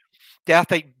 than? Do I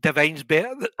think Divine's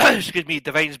better? Excuse me,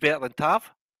 Divine's better than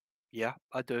Tav? Yeah,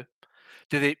 I do.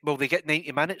 Will they get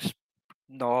 90 minutes?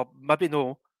 No, maybe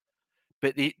no.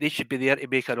 But they should be there to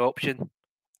make an option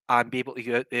and be able to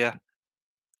go out there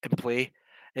and play.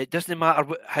 It doesn't matter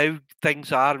how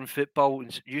things are in football.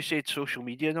 And you said social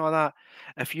media and all that.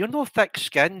 If you're no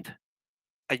thick-skinned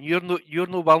and you're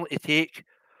no willing to take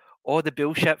all the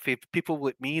bullshit for people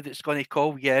like me that's going to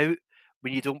call you out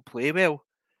when you don't play well,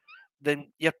 then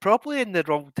you're probably in the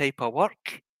wrong type of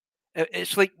work.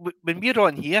 It's like when we're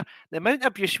on here, the amount of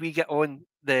abuse we get on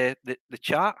the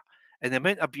chat and the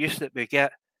amount of abuse that we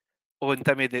get on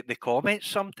the comments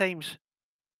sometimes.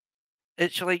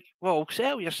 It's like, well,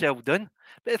 settle yourself down.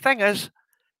 But the thing is,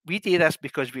 we do this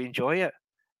because we enjoy it.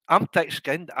 I'm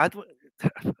thick-skinned. I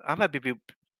might be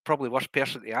probably the worst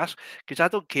person to ask because I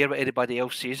don't care what anybody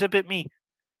else says about me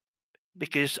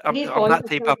because I'm These I'm boys that are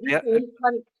type still. of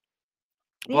person.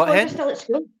 These What boys are hen? still at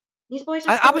school. These boys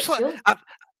are I still at was like, school.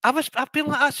 I've been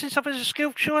like that since I was in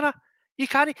school, Shona. You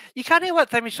can't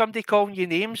let somebody calling you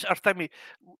names or Timmy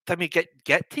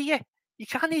get to you. You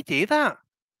can't do that.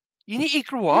 You need to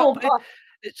grow No, up. but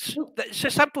It's a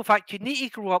simple fact. You need to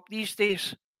grow up these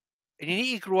days, and you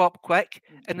need to grow up quick.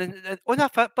 And then on a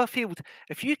football field,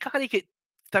 if you can't get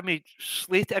Timmy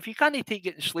slated, if you can't take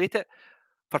getting slated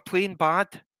for playing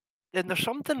bad, then there's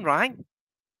something wrong.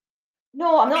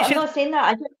 no, I'm Have you not. I'm said not saying that.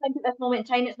 I just think at this moment in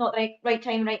time, it's not the right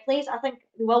time, right place. I think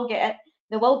they will get it.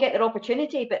 They will get their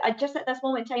opportunity, but I just at this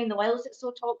moment in time, the whilst it's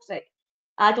so toxic,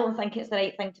 I don't think it's the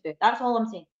right thing to do. That's all I'm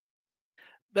saying.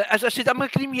 But as I said, I'm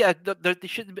agreeing with you. They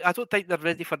shouldn't be, I don't think they're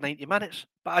ready for 90 minutes,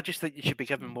 but I just think they should be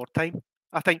given more time.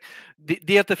 I think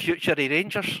they're the future of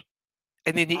Rangers,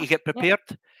 and they need to get Yep.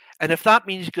 prepared. And if that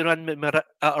means going on when we're at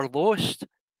our lowest,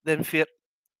 then fair,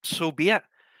 so be it.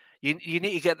 You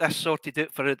need to get this sorted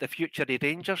out for the future of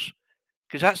Rangers,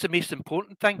 because that's the most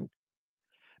important thing.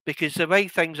 Because the way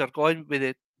things are going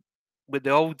with the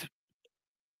old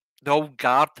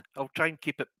guard, I'll try and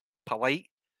keep it polite,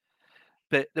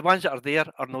 but the ones that are there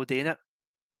are not doing it.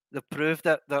 They've proved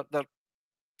that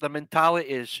their mentality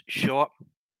is short,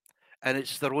 and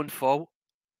it's their own fault.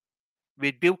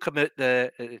 We'd Beale come out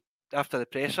after the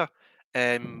presser,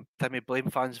 Timmy blame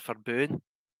fans for booing.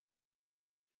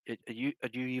 Are you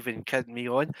even kidding me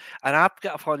on? And I've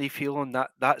got a funny feeling that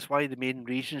that's why the main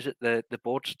reasons that the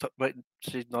boards went and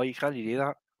said no, you can't do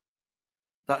that.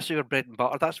 That's your bread and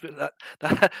butter.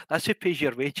 That's who pays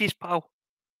your wages, pal.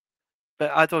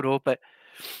 But I don't know. But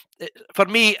for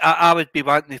me, I would be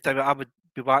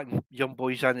wanting young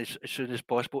boys in as soon as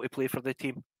possible to play for the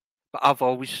team. But I've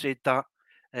always said that.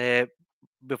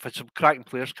 We've had some cracking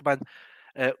players come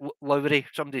in. Lowry,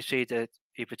 somebody said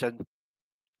he was in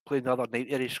playing the other night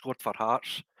there. He scored for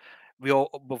Hearts. We've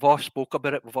all spoke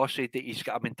about it. We've all said that he's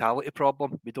got a mentality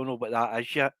problem. We don't know what that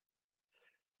is yet.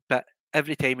 But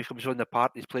every time he comes on the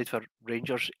park, he's played for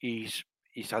Rangers. He's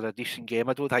had a decent game.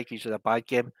 I don't think he's had a bad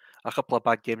game. A couple of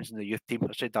bad games in the youth team.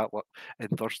 I said that on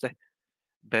Thursday.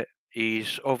 But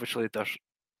he's obviously there's.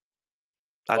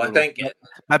 I don't know.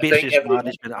 Maybe it's just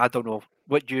management. I don't know.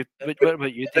 What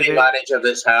about you? Every manager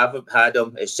that's had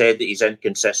him has said that he's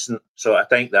inconsistent. So I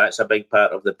think that's a big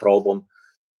part of the problem.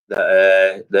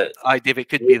 That David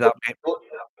could be that. Mate.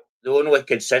 The only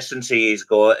consistency he's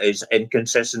got is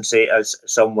inconsistency, as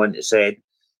someone said.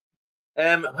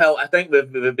 Well, I think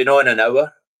we've been on an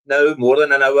hour now, more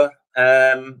than an hour.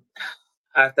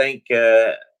 I think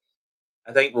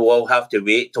we'll all have to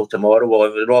wait till tomorrow.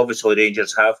 Well, obviously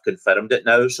Rangers have confirmed it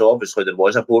now, so obviously there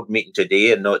was a board meeting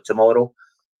today and not tomorrow.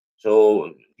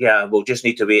 So yeah, we'll just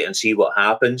need to wait and see what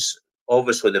happens.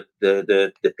 Obviously,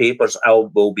 the papers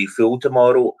will be full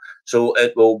tomorrow, so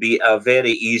it will be a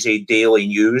very easy daily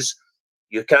news.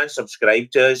 You can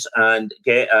subscribe to us and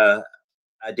get a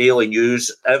daily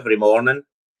news every morning,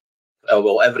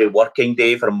 every working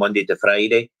day from Monday to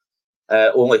Friday.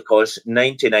 Only costs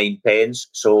 99 pence,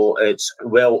 so it's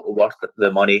well worth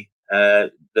the money. There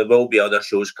will be other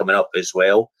shows coming up as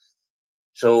well.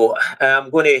 So I'm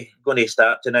going to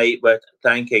start tonight with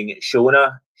thanking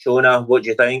Shona. Shona, what do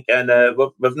you think? And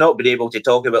we've not been able to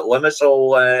talk about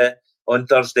Limassol on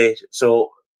Thursday,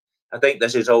 so I think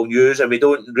this is all news, and we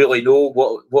don't really know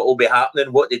what will be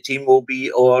happening, what the team will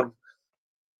be, or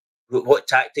what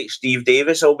tactics Steve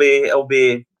Davis will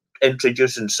be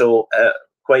introducing. So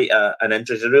quite an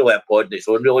interest, really a pod.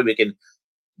 So really we can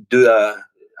do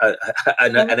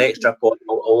an extra pod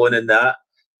on in that.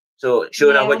 So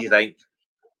Shona, what do you think?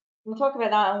 We'll talk about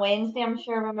that on Wednesday, I'm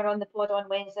sure, when we're on the pod on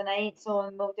Wednesday night.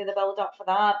 So we'll do the build up for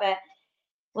that. But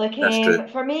look,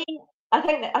 for me, I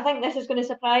think this is going to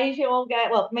surprise you all, guys.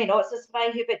 Well, it may not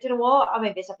surprise you, but do you know what? I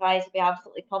might be surprised if we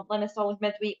absolutely pumping us all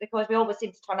midweek, because we always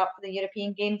seem to turn up for the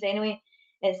European games anyway.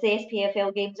 It's the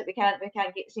SPFL games that we can't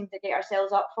seem to get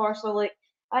ourselves up for. So look,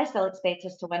 I still expect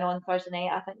us to win on Thursday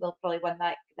night. I think we'll probably win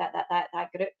that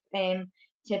group.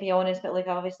 To be honest, but look,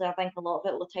 obviously, I think a lot of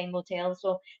it time will tell.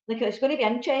 So look, it's going to be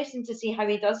interesting to see how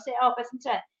he does set up, isn't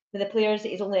it? With the players that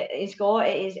he's got,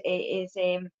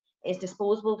 is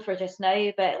disposable for just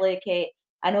now. But like,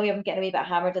 I know I'm getting a wee bit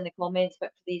hammered in the comments, but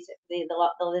for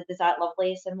the Zach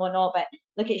Lovelace and whatnot. But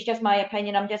look, it's just my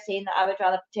opinion. I'm just saying that I would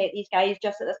rather protect these guys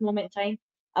just at this moment in time.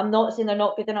 I'm not saying they're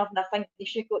not good enough, and I think they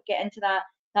should get into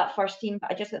that first team.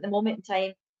 But I just at the moment in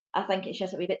time, I think it's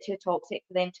just a wee bit too toxic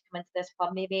for them to come into this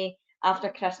club. Maybe after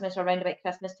Christmas or around about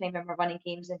Christmas time when we're running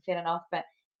games, and fair enough. But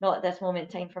not at this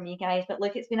moment in time for me, guys. But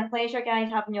look, it's been a pleasure, guys,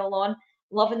 having you all on.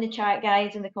 Loving the chat,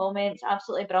 guys, in the comments.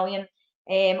 Absolutely brilliant.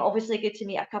 Obviously good to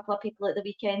meet a couple of people at the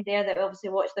weekend there that obviously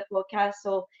watched the podcast.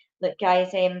 So look,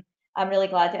 guys, I'm really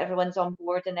glad that everyone's on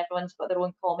board and everyone's got their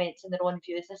own comments and their own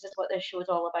views. This is what this show's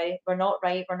all about. We're not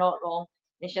right, we're not wrong.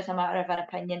 It's just a matter of an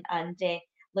opinion. And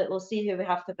look, we'll see who we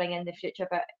have to bring in the future.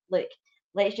 But look,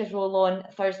 let's just roll on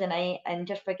Thursday night and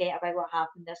just forget about what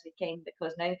happened this weekend,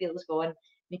 because now Beale's gone.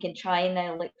 We can try and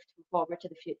now look forward to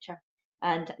the future.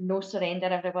 And no surrender,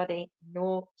 everybody.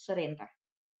 No surrender.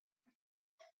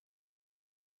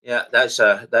 Yeah, that's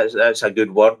a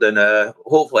good word, and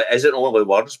hopefully it isn't only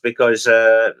words, because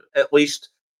at least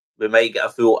we might get a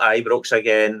full Ibrox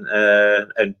again,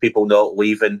 and people not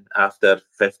leaving after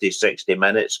 50, 60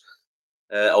 minutes,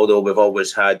 although we've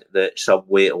always had the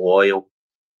subway loyal.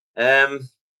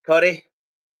 Corey,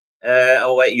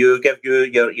 I'll let you give you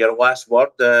your last word.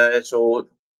 So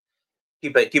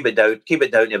keep it down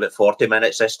to about 40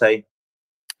 minutes this time.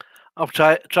 I'll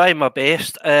try my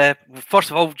best.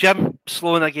 First of all, Jim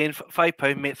Sloan again,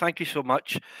 £5, mate. Thank you so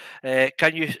much.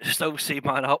 Can you still say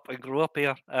man up and grow up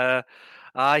here? Aye,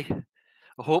 I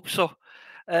hope so.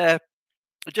 I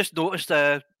just noticed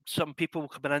some people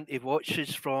coming in to watch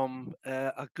us from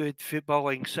a good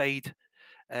footballing side,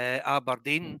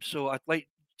 Aberdeen. So I'd like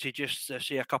to just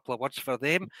say a couple of words for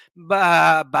them.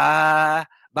 Ba ba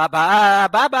ba ba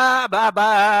ba ba ba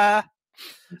ba.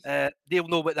 They'll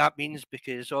know what that means,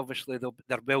 because obviously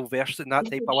they're well versed in that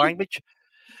type of language.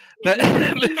 But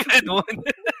moving on.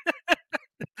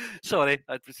 Sorry,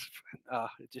 I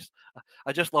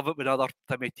just love it when other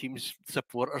Timmy teams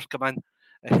supporters come in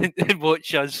and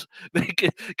watch us,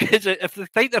 because if they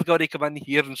think they're going to come in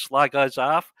here and slag us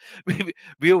off,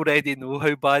 we already know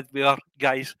how bad we are,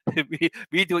 guys.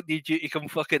 We don't need you to come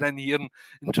fucking in here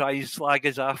and try and slag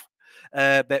us off.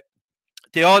 But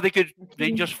to all the good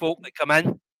Rangers folk that come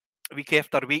in week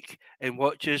after week and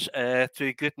watch us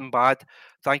through good and bad,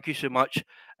 thank you so much.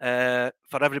 For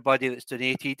everybody that's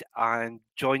donated and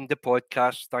joined the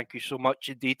podcast, thank you so much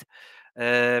indeed.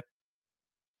 During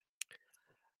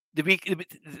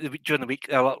the week,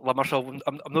 myself,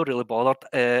 I'm not really bothered.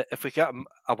 If we get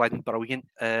a win, brilliant.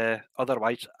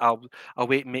 Otherwise, I'll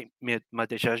wait and make my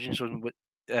decisions on what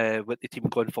the team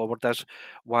going forward is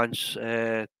once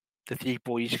the three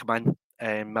boys come in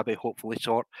and maybe hopefully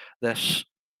sort this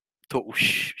total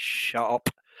shut up.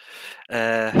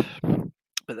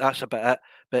 But that's about it.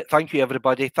 But thank you,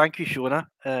 everybody. Thank you, Shona,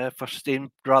 for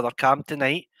staying rather calm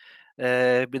tonight.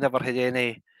 We never had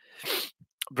any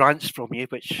rants from you,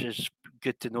 which is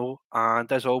good to know.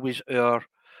 And as always, our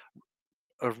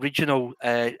original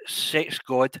sex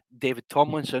god, David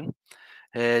Tomlinson,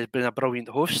 has been a brilliant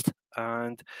host.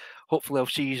 And hopefully I'll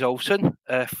see you all soon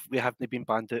if we haven't been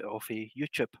banned out of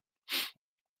YouTube.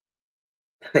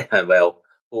 Well,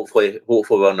 hopefully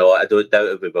we're not. I don't doubt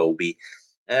if we will be.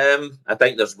 I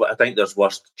think there's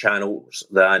worse channels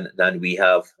than we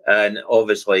have, and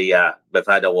obviously, yeah, we've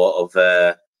had a lot of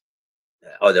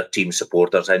other team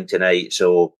supporters in tonight,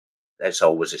 so it's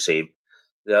always the same.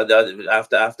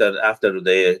 After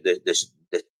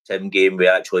the Tim game, we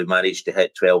actually managed to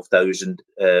hit 12,000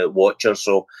 watchers,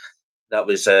 so that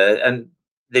was and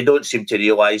they don't seem to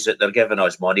realise that they're giving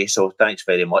us money, so thanks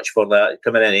very much for that.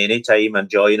 Coming in any time and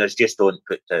join us. Just don't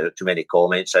put too many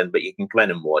comments in, but you can come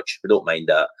in and watch. We don't mind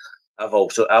that. I've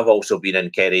also been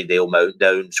in Kerrydale Mount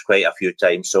Downs quite a few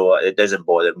times, so it doesn't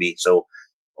bother me. So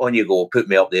on you go, put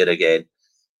me up there again.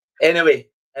 Anyway,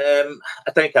 I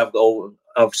think I've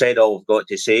said all I've got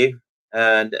to say,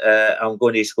 and I'm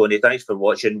going to thanks for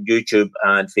watching YouTube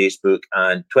and Facebook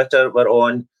and Twitter. We're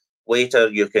on. Later,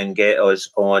 you can get us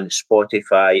on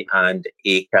Spotify and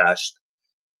Acast.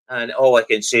 And all I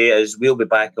can say is we'll be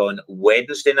back on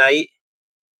Wednesday night.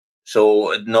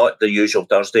 So not the usual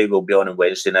Thursday. We'll be on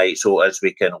Wednesday night, so as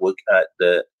we can look at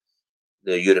the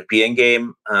the European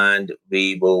game, and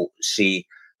we will see.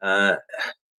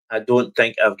 I don't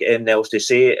think I've got anything else to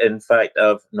say. In fact,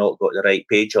 I've not got the right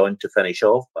page on to finish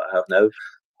off, but I have now.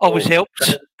 Always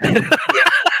helps.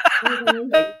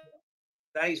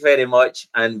 Thanks very much,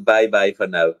 and bye-bye for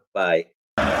now. Bye.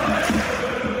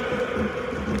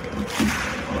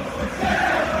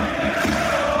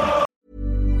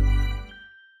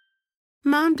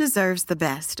 Mom deserves the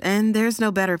best, and there's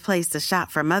no better place to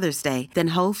shop for Mother's Day than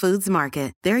Whole Foods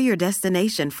Market. They're your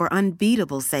destination for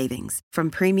unbeatable savings, from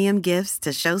premium gifts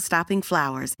to show-stopping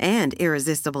flowers and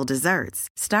irresistible desserts.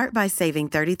 Start by saving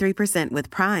 33% with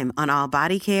Prime on all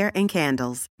body care and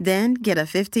candles. Then get a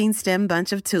 15-stem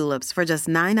bunch of tulips for just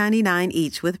 $9.99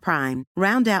 each with Prime.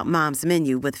 Round out Mom's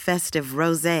menu with festive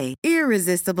rosé,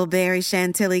 irresistible berry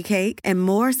chantilly cake, and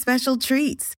more special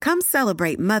treats. Come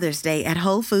celebrate Mother's Day at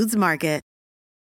Whole Foods Market.